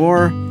Martins and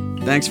More,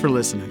 thanks for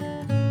listening.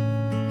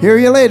 Hear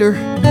you later.